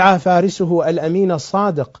يدعى فارسه الأمين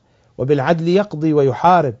الصادق، وبالعدل يقضي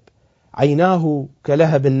ويحارب، عيناه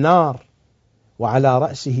كلهب النار، وعلى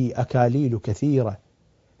رأسه أكاليل كثيرة،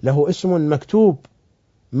 له اسم مكتوب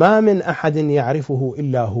ما من أحد يعرفه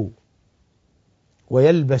إلا هو،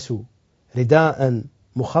 ويلبس رداء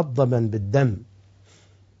مخضبا بالدم.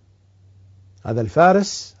 هذا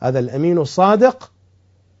الفارس، هذا الأمين الصادق،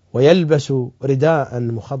 ويلبس رداء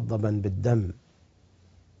مخضبا بالدم،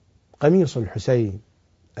 قميص الحسين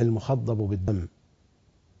المخضب بالدم،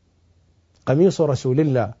 قميص رسول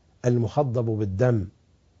الله المخضب بالدم،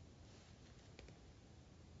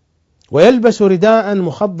 ويلبس رداء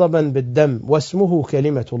مخضبا بالدم واسمه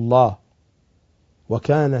كلمة الله،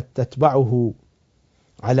 وكانت تتبعه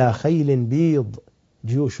على خيل بيض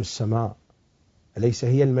جيوش السماء. أليس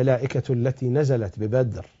هي الملائكة التي نزلت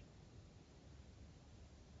ببدر؟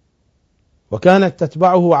 وكانت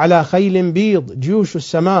تتبعه على خيل بيض جيوش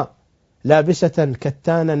السماء لابسة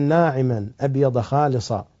كتانا ناعما أبيض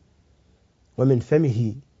خالصا، ومن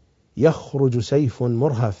فمه يخرج سيف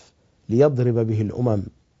مرهف ليضرب به الأمم،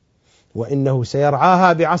 وإنه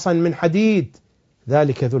سيرعاها بعصا من حديد،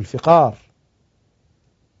 ذلك ذو الفقار،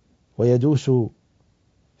 ويدوس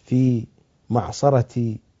في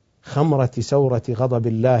معصرة خمرة سورة غضب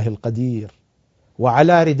الله القدير.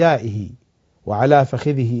 وعلى ردائه وعلى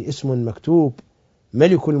فخذه اسم مكتوب: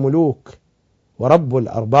 ملك الملوك ورب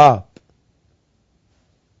الأرباب.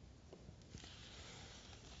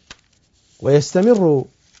 ويستمر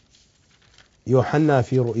يوحنا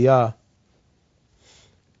في رؤياه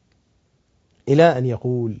إلى أن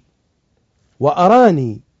يقول: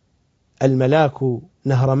 وأراني الملاك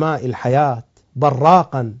نهر ماء الحياة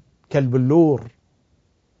براقا كالبلور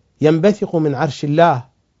ينبثق من عرش الله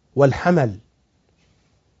والحمل،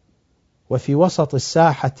 وفي وسط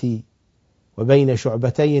الساحة وبين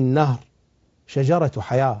شعبتي النهر شجرة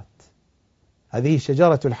حياة. هذه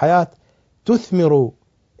شجرة الحياة تثمر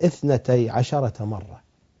 12 مرة،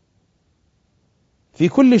 في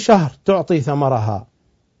كل شهر تعطي ثمرها،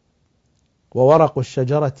 وورق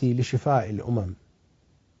الشجرة لشفاء الأمم.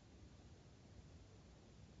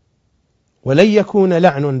 ولن يكون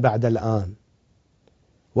لعن بعد الآن،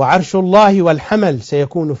 وعرش الله والحمل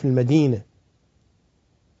سيكون في المدينة،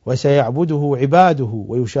 وسيعبده عباده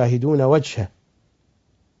ويشاهدون وجهه،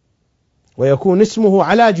 ويكون اسمه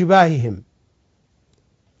على جباههم.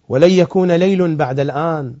 ولن يكون ليل بعد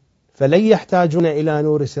الآن، فلن يحتاجون إلى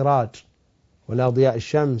نور سراج ولا ضياء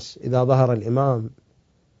الشمس. إذا ظهر الإمام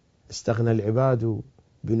استغنى العباد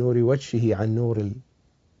بنور وجهه عن نور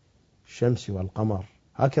الشمس والقمر،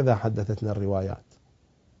 هكذا حدثتنا الروايات.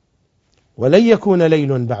 ولن يكون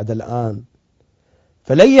ليل بعد الآن،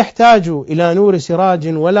 فلن يحتاجوا إلى نور سراج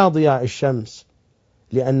ولا ضياء الشمس،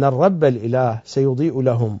 لأن الرب الإله سيضيء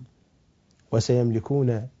لهم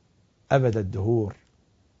وسيملكون أبد الدهور.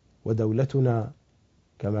 ودولتنا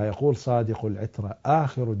كما يقول صادق العترة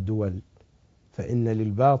آخر الدول، فإن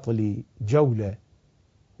للباطل جولة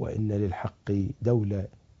وإن للحق دولة،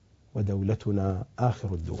 ودولتنا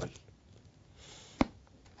آخر الدول.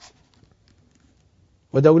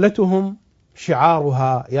 ودولتهم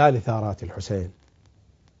شعارها يا لثارات الحسين،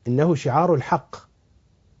 إنه شعار الحق،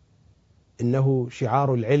 إنه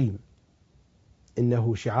شعار العلم،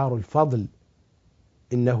 إنه شعار الفضل،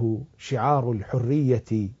 إنه شعار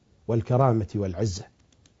الحرية والكرامة والعزة.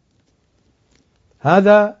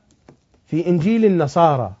 هذا في إنجيل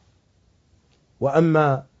النصارى.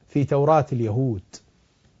 وأما في توراة اليهود،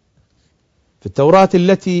 في التوراة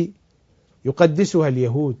التي يقدسها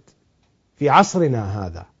اليهود في عصرنا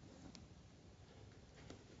هذا،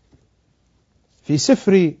 في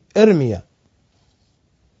سفر إرميا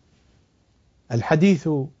الحديث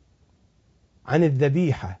عن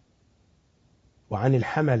الذبيحة وعن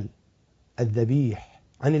الحمل الذبيح،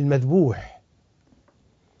 عن المذبوح.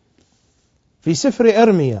 في سفر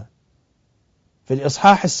إرميا في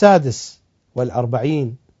الإصحاح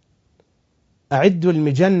 46: أعدوا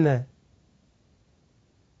المجنة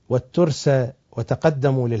والترس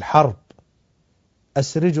وتقدموا للحرب،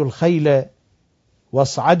 أسرجوا الخيل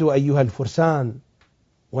واصعدوا أيها الفرسان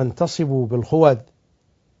وانتصبوا بالخوذ،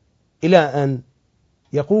 إلى أن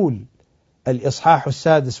يقول الإصحاح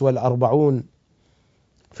 46: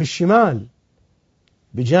 في الشمال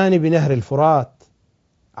بجانب نهر الفرات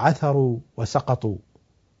عثروا وسقطوا،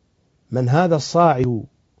 من هذا الصاعد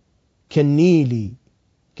كالنيل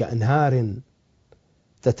كأنهار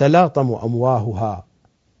تتلاطم أمواهها.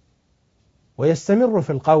 ويستمر في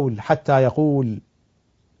القول حتى يقول: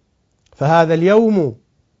 فهذا اليوم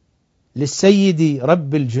للسيد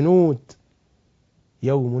رب الجنود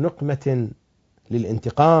يوم نقمة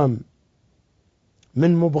للانتقام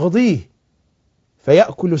من مبغضيه،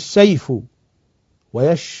 فيأكل السيف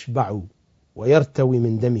ويشبع ويرتوي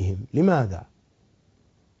من دمهم. لماذا؟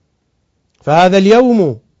 فهذا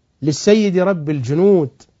اليوم للسيد رب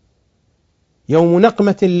الجنود يوم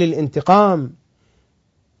نقمة للانتقام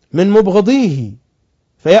من مبغضيه،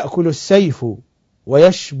 فيأكل السيف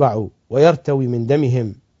ويشبع ويرتوي من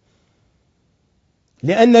دمهم،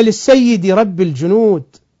 لأن للسيد رب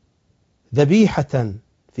الجنود ذبيحة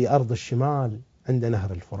في أرض الشمال عند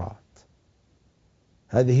نهر الفرات.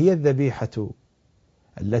 هذه هي الذبيحة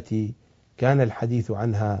التي كان الحديث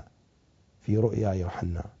عنها في رؤيا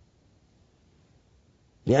يوحنا.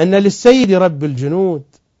 لأن للسيد رب الجنود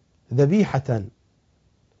ذبيحة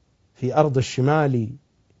في أرض الشمال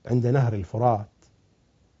عند نهر الفرات،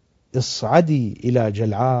 اصعدي إلى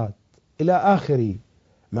جلعاد، إلى آخر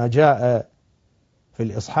ما جاء في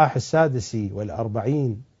الإصحاح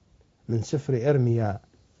 46 من سفر إرميا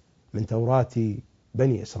من توراة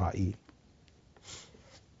بني إسرائيل.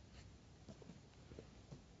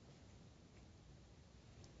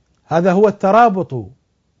 هذا هو الترابط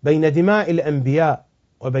بين دماء الأنبياء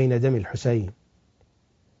وبين دم الحسين،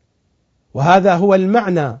 وهذا هو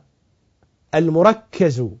المعنى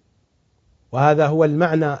المركز، وهذا هو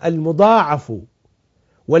المعنى المضاعف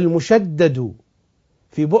والمشدد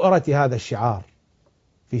في بؤرة هذا الشعار،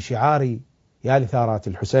 في شعار يا لثارات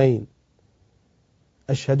الحسين: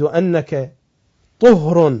 أشهد أنك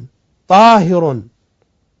طهر طاهر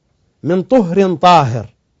من طهر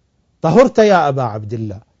طاهر، طهرت يا أبا عبد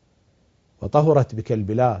الله وطهرت بك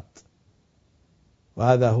البلاد.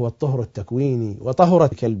 وهذا هو الطهر التكويني: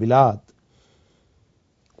 وطهرت بك البلاد،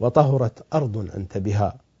 وطهرت أرض أنت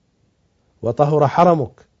بها، وطهر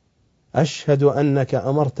حرمك. أشهد أنك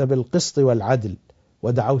أمرت بالقسط والعدل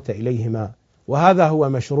ودعوت إليهما، وهذا هو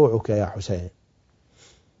مشروعك يا حسين.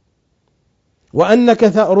 وأنك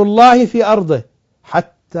ثأر الله في أرضه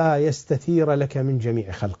حتى يستثير لك من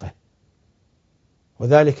جميع خلقه.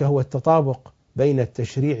 وذلك هو التطابق بين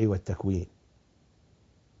التشريع والتكوين.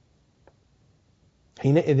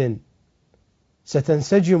 حينئذ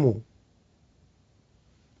ستنسجم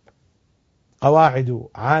قواعد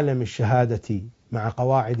عالم الشهادة مع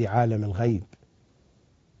قواعد عالم الغيب،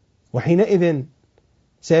 وحينئذ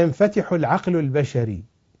سينفتح العقل البشري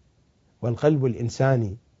والقلب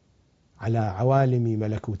الإنساني على عوالم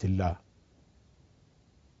ملكوت الله،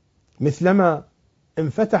 مثلما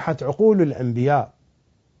انفتحت عقول الأنبياء،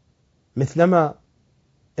 مثلما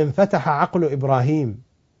انفتح عقل إبراهيم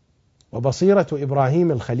وبصيرة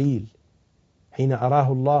إبراهيم الخليل حين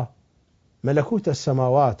أراه الله ملكوت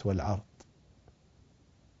السماوات والأرض،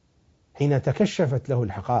 حين تكشفت له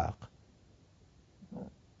الحقائق.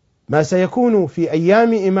 ما سيكون في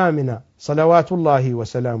أيام إمامنا صلوات الله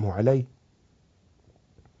وسلامه عليه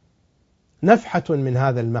نفحة من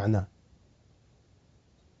هذا المعنى،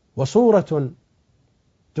 وصورة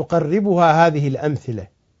تقربها هذه الأمثلة.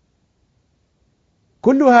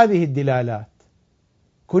 كل هذه الدلالات،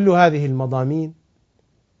 كل هذه المضامين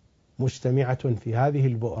مجتمعة في هذه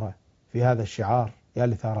البؤرة، في هذا الشعار: يا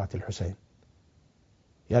لثارات الحسين.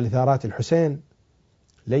 يا لثارات الحسين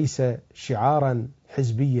ليس شعارا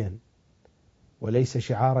حزبيا، وليس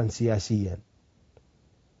شعارا سياسيا،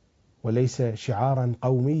 وليس شعارا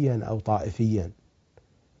قوميا أو طائفيا،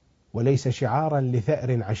 وليس شعارا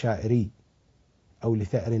لثأر عشائري أو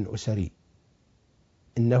لثأر أسري.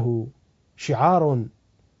 إنه شعار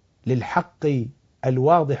للحق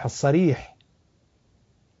الواضح الصريح،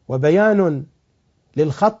 وبيان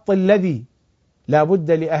للخط الذي لا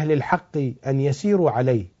بد لأهل الحق أن يسيروا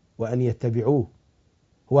عليه وأن يتبعوه،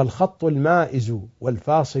 هو الخط المائز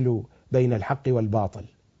والفاصل بين الحق والباطل.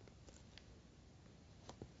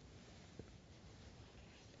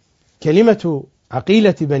 كلمة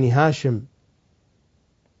عقيلة بني هاشم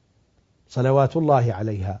صلوات الله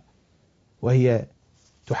عليها وهي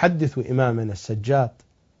تحدث إمامنا السجاد،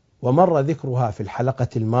 ومر ذكرها في الحلقة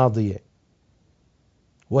الماضية،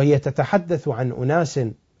 وهي تتحدث عن أناس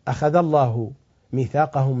أخذ الله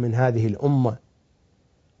ميثاقهم من هذه الأمة.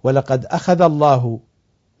 ولقد أخذ الله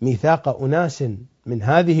ميثاق أناس من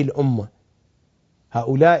هذه الأمة،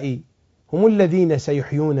 هؤلاء هم الذين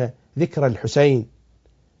سيحيون ذكر الحسين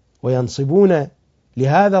وينصبون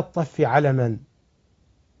لهذا الطف علما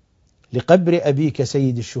لقبر أبيك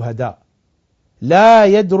سيد الشهداء، لا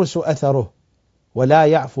يدرس أثره ولا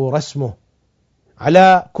يعفو رسمه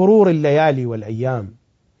على كرور الليالي والأيام.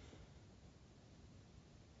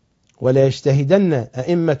 ولا يجتهدن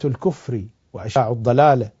أئمة الكفر وأشاع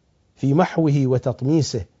الضلالة في محوه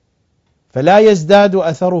وتطميسه، فلا يزداد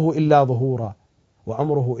أثره إلا ظهورا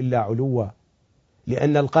وأمره إلا علوا،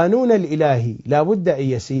 لأن القانون الإلهي لا بد أن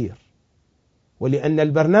يسير، ولأن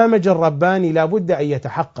البرنامج الرباني لا بد أن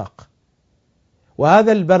يتحقق،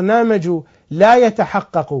 وهذا البرنامج لا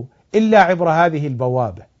يتحقق إلا عبر هذه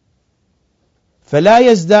البوابة، فلا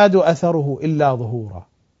يزداد أثره إلا ظهورا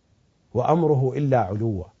وأمره إلا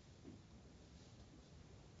علوا.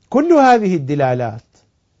 كل هذه الدلالات،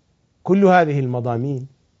 كل هذه المضامين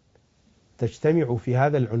تجتمع في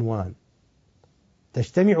هذا العنوان،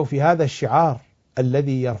 تجتمع في هذا الشعار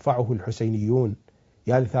الذي يرفعه الحسينيون: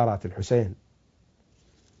 يا لثارات الحسين.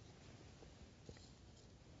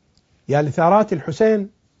 يا لثارات الحسين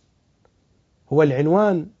هو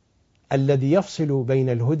العنوان الذي يفصل بين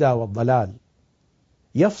الهدى والضلال،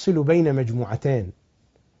 يفصل بين مجموعتين: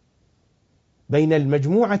 بين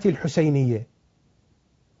المجموعة الحسينية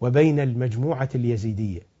وبين المجموعة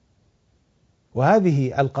اليزيدية،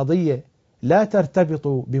 وهذه القضية لا ترتبط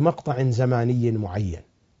بمقطع زماني معين.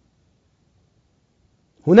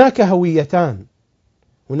 هناك هويتان،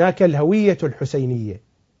 هناك الهوية الحسينية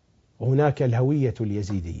وهناك الهوية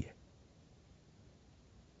اليزيدية.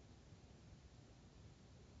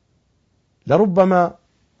 لربما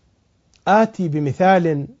آتي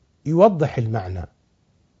بمثال يوضح المعنى.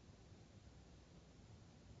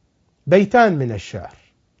 بيتان من الشعر.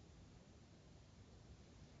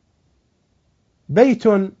 بيت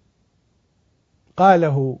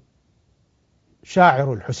قاله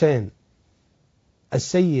شاعر الحسين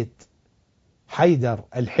السيد حيدر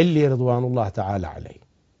الحلي رضوان الله تعالى عليه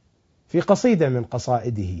في قصيدة من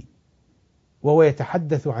قصائده، وهو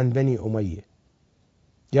يتحدث عن بني أمية.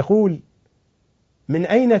 يقول: من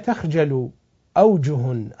أين تخجل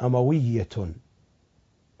أوجه أموية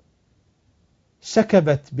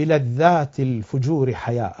سكبت بلذات الفجور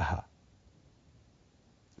حياءها.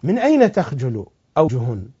 من أين تخجل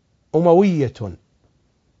أوجه أموية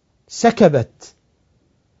سكبت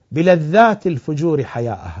بلذات الفجور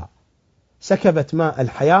حياءها. سكبت ماء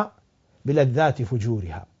الحياء بلذات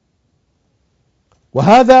فجورها.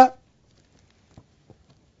 وهذا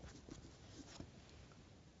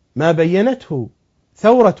ما بينته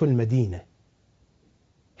ثورة المدينة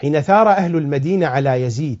حين ثار أهل المدينة على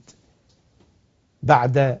يزيد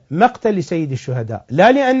بعد مقتل سيد الشهداء،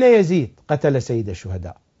 لا لأن يزيد قتل سيد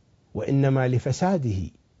الشهداء، وإنما لفساده،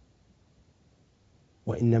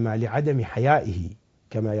 وإنما لعدم حيائه،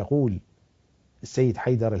 كما يقول السيد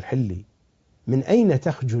حيدر الحلي: من أين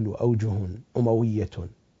تخجل أوجه أموية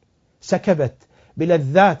سكبت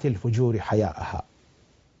بلذات الفجور حياءها.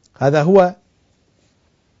 هذا هو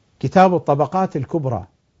كتاب الطبقات الكبرى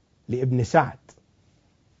لابن سعد،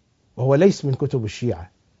 وهو ليس من كتب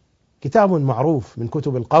الشيعة، كتاب معروف من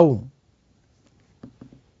كتب القوم.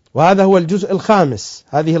 وهذا هو الجزء الخامس.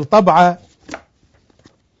 هذه الطبعة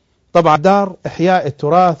طبعة دار إحياء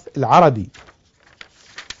التراث العربي.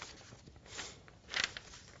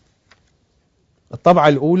 الطبعة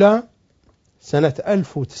الأولى سنة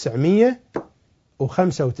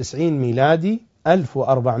 1995 ميلادي،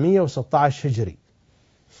 1416 هجري،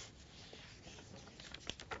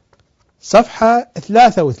 صفحة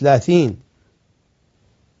 33.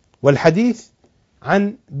 والحديث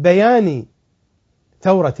عن بيان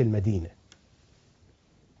ثورة المدينة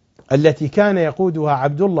التي كان يقودها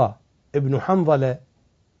عبد الله ابن حنظلة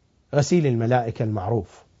غسيل الملائكة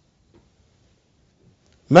المعروف.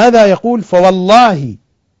 ماذا يقول؟ فوالله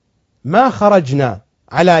ما خرجنا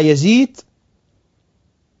على يزيد،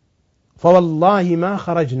 فوالله ما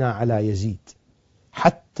خرجنا على يزيد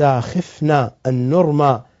حتى خفنا أن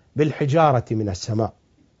نرمى بالحجارة من السماء.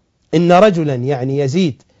 إن رجلا، يعني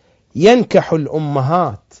يزيد، ينكح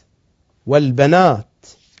الأمهات والبنات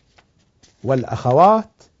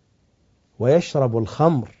والأخوات ويشرب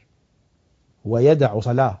الخمر ويدع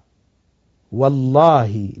صلاة.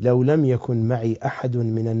 والله لو لم يكن معي أحد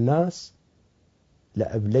من الناس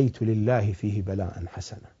لأبليت لله فيه بلاء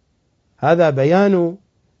حسنا. هذا بيان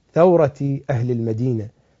ثورة أهل المدينة.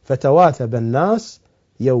 فتواثب الناس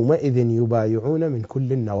يومئذ يبايعون من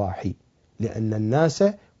كل النواحي، لأن الناس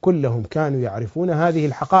كلهم كانوا يعرفون هذه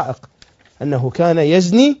الحقائق، أنه كان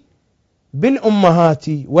يزني بالأمهات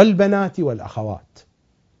والبنات والأخوات.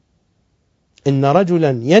 إن رجلا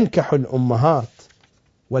ينكح الأمهات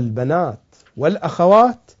والبنات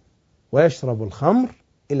والأخوات ويشرب الخمر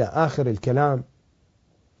إلى آخر الكلام.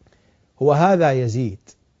 هو هذا يزيد.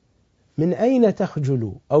 من أين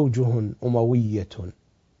تخجل أوجه أموية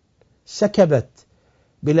سكبت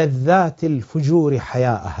بلذات الفجور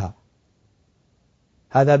حياءها.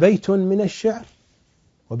 هذا بيت من الشعر،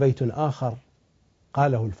 وبيت آخر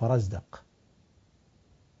قاله الفرزدق.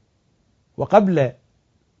 وقبل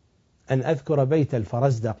أن أذكر بيت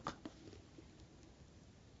الفرزدق،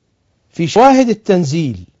 في شواهد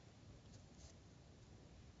التنزيل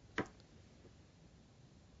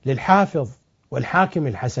للحافظ والحاكم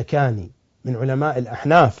الحسكاني من علماء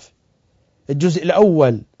الأحناف، الجزء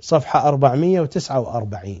الأول صفحة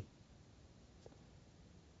 449،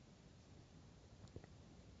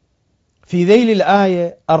 في ذيل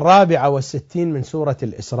الآية 64 من سورة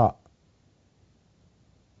الإسراء: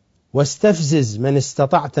 واستفزز من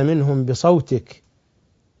استطعت منهم بصوتك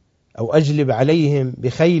أو أجلب عليهم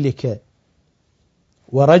بخيلك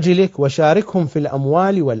ورجلك وشاركهم في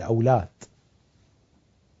الأموال والأولاد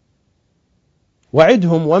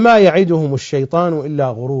وعدهم وما يعدهم الشيطان إلا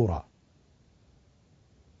غرورا.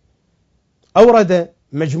 أورد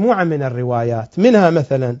مجموعة من الروايات، منها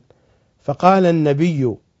مثلا: فقال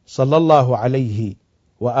النبي صلى الله عليه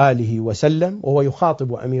وآله وسلم وهو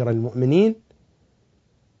يخاطب أمير المؤمنين: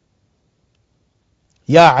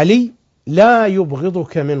 يا علي، لا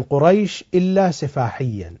يبغضك من قريش إلا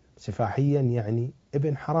سفاحيا. سفاحيا يعني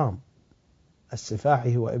ابن حرام،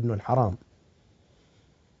 السفاحي هو ابن الحرام.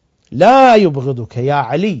 لا يبغضك يا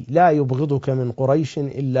علي، لا يبغضك من قريش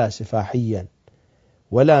إلا سفاحيا،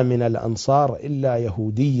 ولا من الأنصار إلا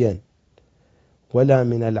يهوديا، ولا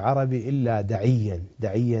من العرب إلا دعيا.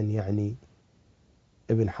 دعيا يعني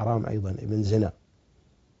ابن حرام أيضا، ابن زنا.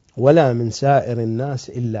 ولا من سائر الناس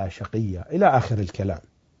إلا شقيا، إلى آخر الكلام.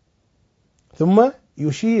 ثم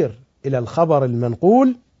يشير إلى الخبر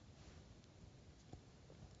المنقول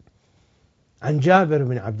عن جابر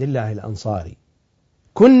بن عبد الله الأنصاري: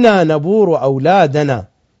 كنا نبور أولادنا.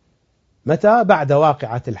 متى؟ بعد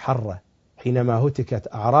واقعة الحرة، حينما هتكت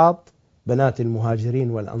أعراض بنات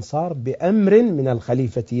المهاجرين والأنصار بأمر من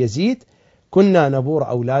الخليفة يزيد. كنا نبور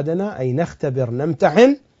أولادنا، أي نختبر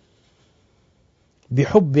نمتحن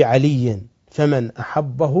بحب علي، فمن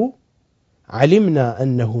أحبه علمنا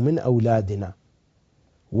أنه من أولادنا،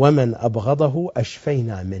 ومن أبغضه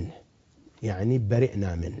أشفينا منه، يعني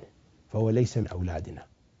برئنا منه، فهو ليس من أولادنا.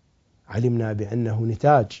 علمنا بأنه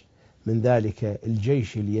نتاج من ذلك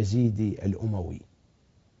الجيش اليزيدي الأموي.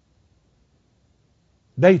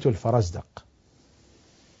 بيت الفرزدق،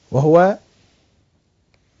 وهو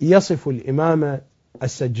يصف الإمام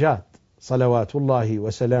السجاد صلوات الله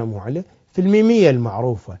وسلامه عليه في الميمية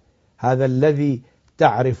المعروفة: هذا الذي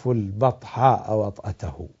تعرف البطحاء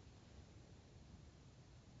وطأته.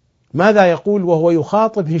 ماذا يقول وهو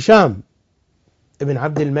يخاطب هشام ابن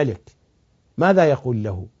عبد الملك؟ ماذا يقول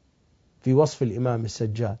له في وصف الإمام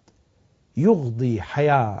السجاد؟ يغضي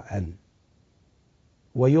حياء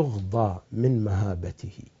ويغضى من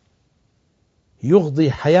مهابته.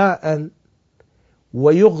 يغضي حياء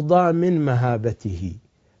ويغضى من مهابته،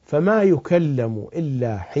 فما يكلم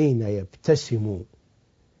إلا حين يبتسم.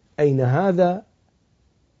 أين هذا؟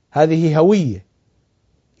 هذه هوية.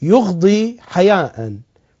 يغضي حياء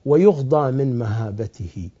ويغضى من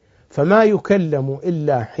مهابته، فما يكلم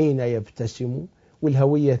إلا حين يبتسم.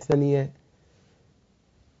 والهوية الثانية: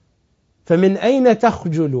 فمن أين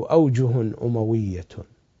تخجل أوجه أموية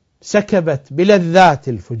سكبت بلذات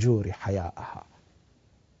الفجور حياءها.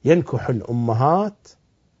 ينكح الأمهات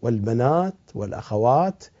والبنات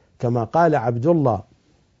والأخوات، كما قال عبد الله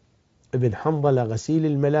ابن حنظلة غسيل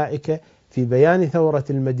الملائكة في بيان ثورة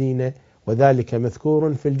المدينة، وذلك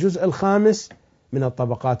مذكور في الجزء 5 من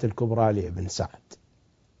الطبقات الكبرى لابن سعد.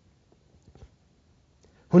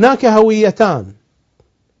 هناك هويتان،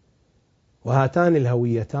 وهاتان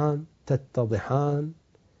الهويتان تتضحان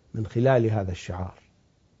من خلال هذا الشعار،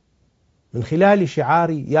 من خلال شعار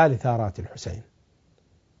يا لثارات الحسين.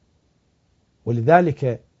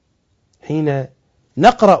 ولذلك حين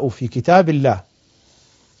نقرأ في كتاب الله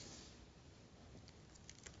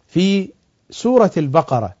في سورة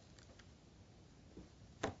البقرة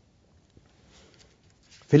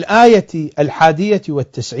في الآية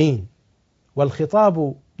 91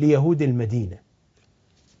 والخطاب ليهود المدينة: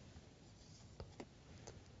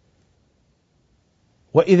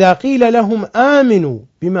 وإذا قيل لهم آمنوا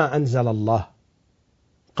بما أنزل الله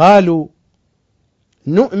قالوا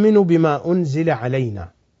نؤمن بما أنزل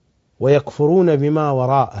علينا ويكفرون بما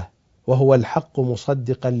وراءه وهو الحق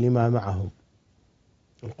مصدقا لما معهم.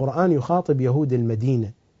 القرآن يخاطب يهود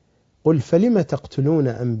المدينة: قل فلم تقتلون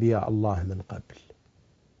أنبياء الله من قبل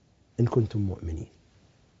إن كنتم مؤمنين.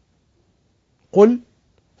 قل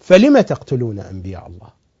فلم تقتلون أنبياء الله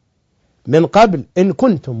من قبل إن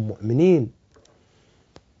كنتم مؤمنين.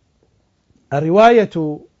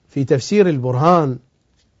 الرواية في تفسير البرهان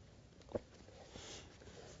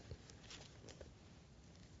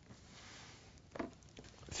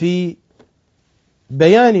في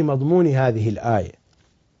بيان مضمون هذه الآية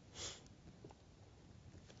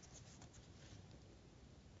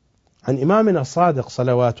عن إمامنا الصادق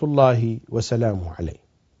صلوات الله وسلامه عليه،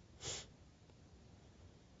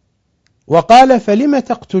 وقال فلم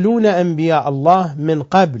تقتلون أنبياء الله من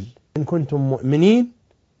قبل إن كنتم مؤمنين،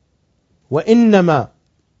 وإنما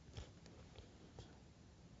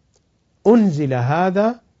أنزل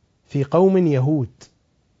هذا في قوم يهود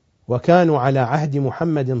وكانوا على عهد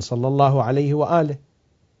محمد صلى الله عليه وآله،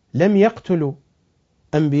 لم يقتلوا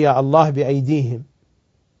أنبياء الله بأيديهم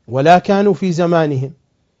ولا كانوا في زمانهم،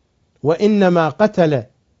 وإنما قتل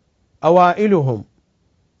أوائلهم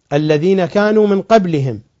الذين كانوا من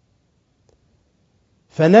قبلهم،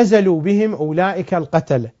 فنزلوا بهم أولئك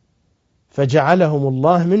القتلة فجعلهم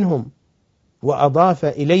الله منهم، وأضاف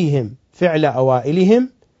إليهم فعل أوائلهم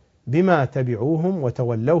بما تبعوهم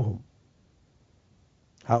وتولوهم.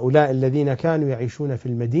 هؤلاء الذين كانوا يعيشون في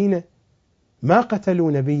المدينة ما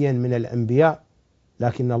قتلوا نبيا من الأنبياء،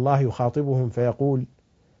 لكن الله يخاطبهم فيقول: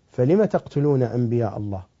 فلم تقتلون أنبياء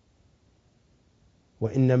الله؟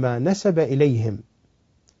 وإنما نسب إليهم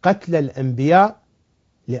قتل الأنبياء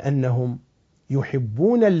لأنهم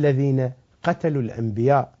يحبون الذين قتلوا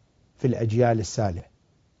الأنبياء في الأجيال السالفة.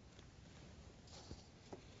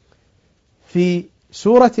 في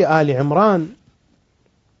سورة آل عمران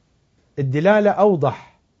الدلالة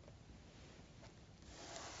أوضح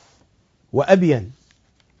وأبين.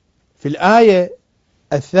 في الآية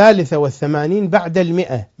 83 بعد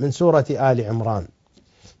 100 من سورة آل عمران: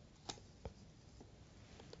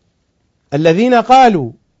 الذين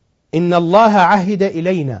قالوا إن الله عهد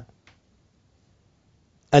إلينا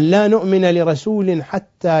أن لا نؤمن لرسول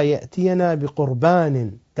حتى يأتينا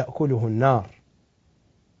بقربان تأكله النار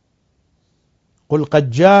قل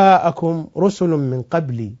قد جاءكم رسل من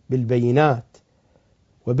قبلي بالبينات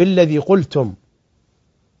وبالذي قلتم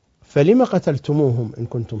فلم قتلتموهم إن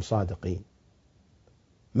كنتم صادقين.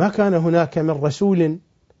 ما كان هناك من رسول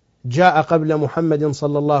جاء قبل محمد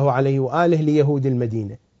صلى الله عليه وآله ليهود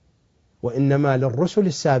المدينة، وإنما للرسل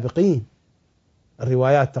السابقين.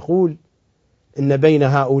 الروايات تقول إن بين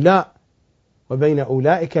هؤلاء وبين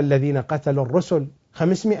أولئك الذين قتلوا الرسل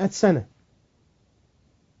 500 سنة.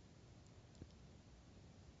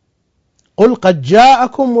 قل قد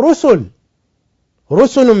جاءكم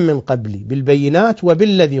رسل من قبلي بالبينات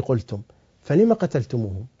وبالذي قلتم فلم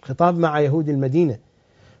قتلتموهم. خطاب مع يهود المدينة: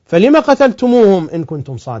 فلم قتلتموهم إن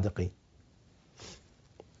كنتم صادقين.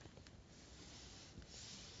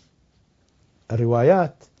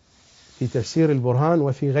 الروايات في تفسير البرهان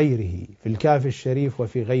وفي غيره، في الكافي الشريف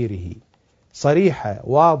وفي غيره، صريحة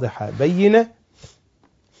واضحة بينة.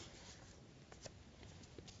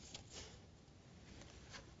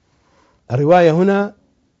 الرواية هنا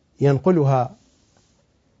ينقلها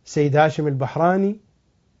سيد هاشم البحراني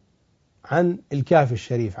عن الكافي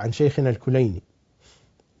الشريف عن شيخنا الكليني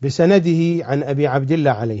بسنده عن أبي عبد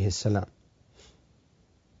الله عليه السلام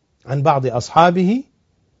عن بعض أصحابه.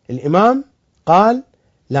 الإمام قال: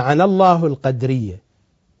 لعن الله القدرية،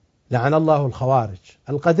 لعن الله الخوارج.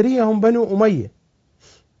 القدرية هم بنو أمية.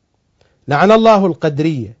 لعن الله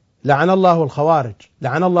القدرية، لعن الله الخوارج،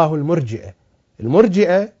 لعن الله المرجئة.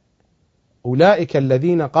 المرجئة أولئك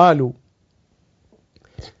الذين قالوا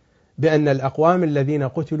بأن الأقوام الذين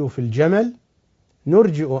قتلوا في الجمل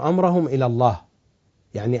نرجئ أمرهم إلى الله،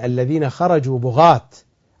 يعني الذين خرجوا بغاة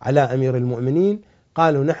على أمير المؤمنين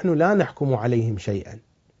قالوا نحن لا نحكم عليهم شيئا.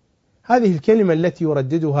 هذه الكلمة التي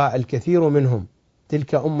يرددها الكثير منهم: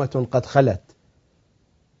 تلك أمة قد خلت،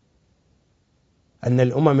 أن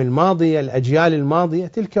الأمم الماضية الأجيال الماضية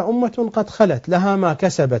تلك أمة قد خلت لها ما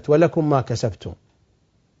كسبت ولكم ما كسبتم.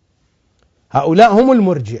 هؤلاء هم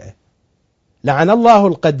المرجئة. لعن الله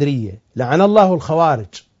القدرية، لعن الله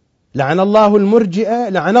الخوارج، لعن الله المرجئة،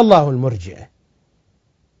 لعن الله المرجئة.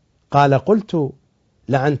 قال: قلت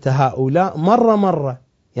لعنت هؤلاء مرة،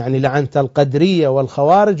 يعني لعنت القدرية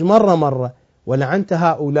والخوارج مرة، ولعنت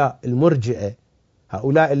هؤلاء المرجئة،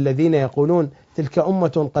 هؤلاء الذين يقولون تلك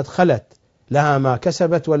أمة قد خلت لها ما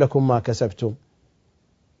كسبت ولكم ما كسبتم،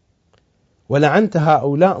 ولعنت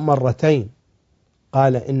هؤلاء مرتين.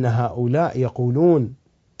 قال: إن هؤلاء يقولون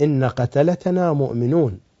إن قتلتنا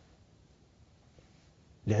مؤمنون،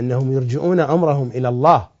 لأنهم يرجعون أمرهم إلى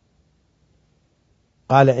الله.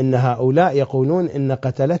 قال: إن هؤلاء يقولون إن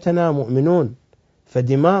قتلتنا مؤمنون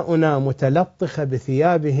فدماؤنا متلطخة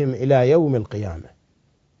بثيابهم إلى يوم القيامة.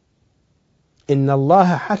 إن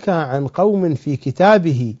الله حكى عن قوم في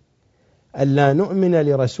كتابه ألا نؤمن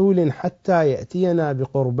لرسول حتى يأتينا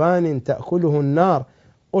بقربان تأكله النار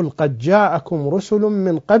قل قد جاءكم رسل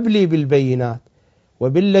من قبلي بالبينات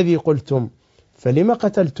وبالذي قلتم فلم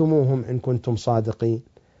قتلتموهم إن كنتم صادقين.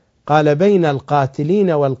 قال: بين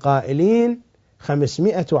القاتلين والقائلين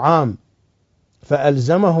 500 عام،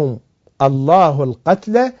 فألزمهم الله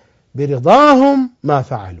القتل برضاهم ما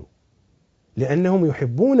فعلوا، لأنهم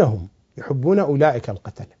يحبونهم، يحبون أولئك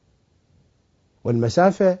القتلة،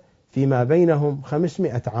 والمسافة فيما بينهم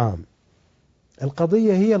 500 عام.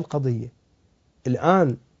 القضية هي القضية.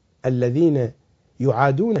 الآن الذين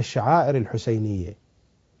يعادون الشعائر الحسينية،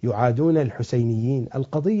 يعادون الحسينيين،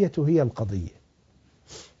 القضية هي القضية.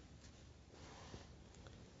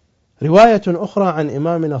 رواية أخرى عن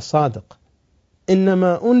إمامنا الصادق: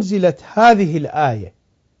 إنما أنزلت هذه الآية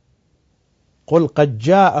قل قد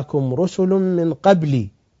جاءكم رسل من قبلي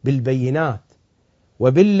بالبينات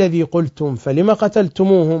وبالذي قلتم فلم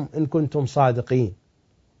قتلتموهم إن كنتم صادقين.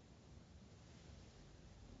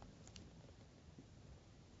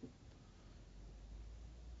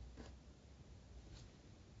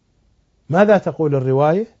 ماذا تقول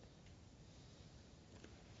الرواية؟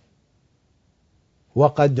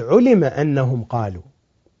 وقد علم أنهم قالوا،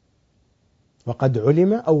 وقد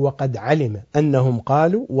علم أو وقد علم أنهم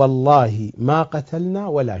قالوا والله ما قتلنا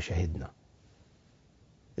ولا شهدنا.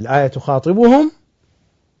 الآية تخاطبهم: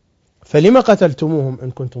 فلم قتلتموهم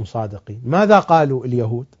إن كنتم صادقين. ماذا قالوا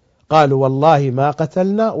اليهود؟ قالوا والله ما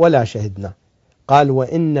قتلنا ولا شهدنا. قال: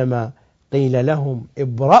 وإنما قيل لهم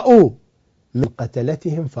ابرأوا من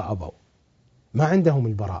قتلتهم فأبوا. ما عندهم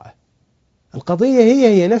البراءة. القضية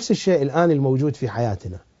هي نفس الشيء الآن الموجود في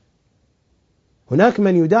حياتنا. هناك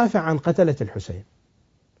من يدافع عن قتلة الحسين،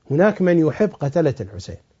 هناك من يحب قتلة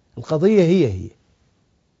الحسين. القضية هي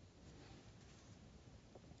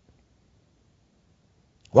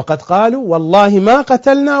وقد قالوا والله ما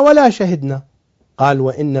قتلنا ولا شهدنا. قال: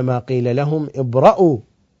 وإنما قيل لهم ابرأوا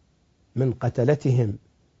من قتلتهم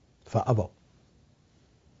فأبوا.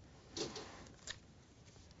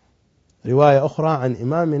 رواية أخرى عن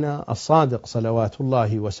إمامنا الصادق صلوات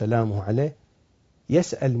الله وسلامه عليه،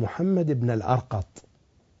 يسأل محمد بن الأرقط.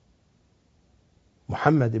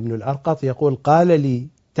 محمد بن الأرقط يقول: قال لي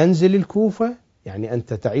تنزل الكوفة، يعني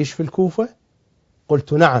أنت تعيش في الكوفة؟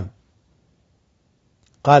 قلت: نعم.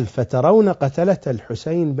 قال: فترون قتلة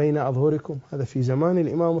الحسين بين أظهركم؟ هذا في زمان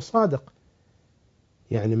الإمام الصادق،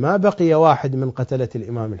 يعني ما بقي واحد من قتلة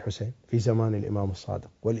الإمام الحسين في زمان الإمام الصادق،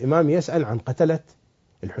 والإمام يسأل عن قتلة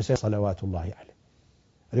الحسين صلوات الله عليه.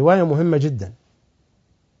 رواية مهمة جدا.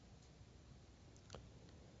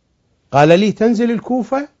 قال لي تنزل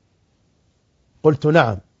الكوفة؟ قلت: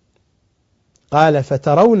 نعم. قال: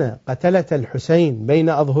 فترون قتلة الحسين بين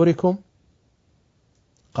أظهركم؟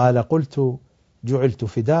 قال: قلت: جعلت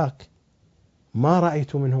فداك، ما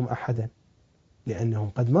رأيت منهم أحدا، لأنهم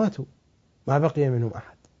قد ماتوا، ما بقي منهم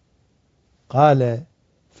أحد. قال: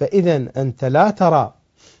 فإذا أنت لا ترى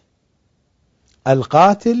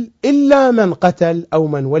القاتل إلا من قتل أو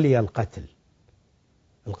من ولي القتل.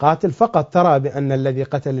 القاتل فقط ترى بأن الذي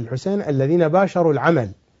قتل الحسين الذين باشروا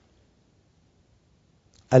العمل.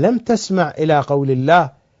 ألم تسمع إلى قول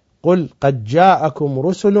الله: قل قد جاءكم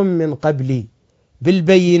رسل من قبلي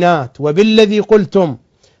بالبينات وبالذي قلتم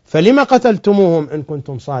فلم قتلتموهم إن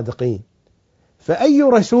كنتم صادقين. فأي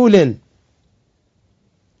رسول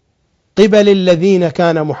قبل الذين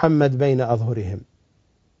كان محمد بين أظهرهم؟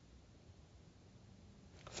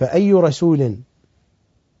 فأي رسول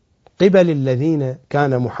قبل الذين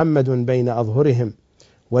كان محمد بين أظهرهم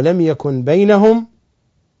ولم يكن بينهم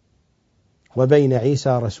وبين عيسى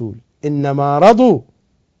رسول، إنما رضوا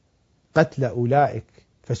قتل أولئك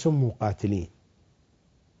فسموا قاتلين.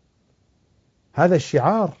 هذا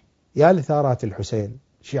الشعار يا لثارات الحسين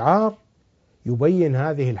شعار يبين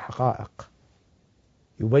هذه الحقائق،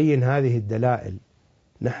 يبين هذه الدلائل.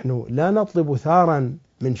 نحن لا نطلب ثارا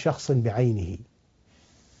من شخص بعينه.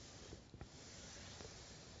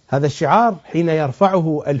 هذا الشعار حين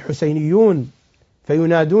يرفعه الحسينيون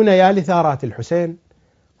فينادون يا لثارات الحسين،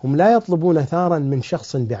 هم لا يطلبون ثارا من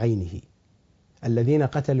شخص بعينه. الذين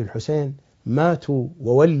قتلوا الحسين ماتوا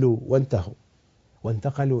وولوا وانتهوا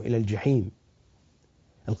وانتقلوا إلى الجحيم.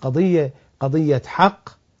 القضية قضية حق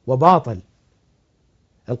وباطل،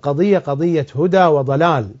 القضية قضية هدى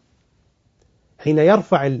وضلال. حين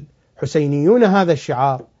يرفع الحسينيون هذا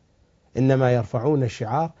الشعار إنما يرفعون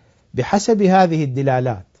الشعار بحسب هذه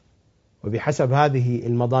الدلالات وبحسب هذه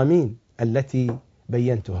المضامين التي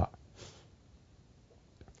بينتها.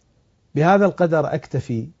 بهذا القدر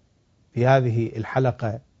أكتفي في هذه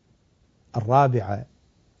الحلقة الرابعة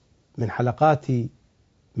من حلقات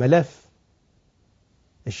ملف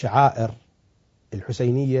الشعائر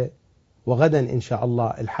الحسينية، وغدا إن شاء الله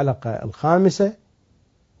الحلقة الخامسة،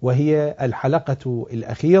 وهي الحلقة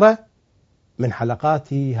الأخيرة من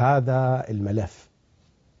حلقات هذا الملف.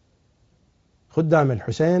 خدام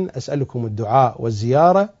الحسين، أسألكم الدعاء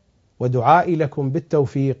والزيارة، ودعائي لكم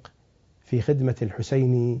بالتوفيق في خدمة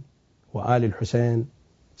الحسين وآل الحسين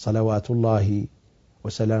صلوات الله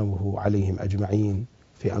وسلامه عليهم أجمعين.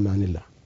 في أمان الله.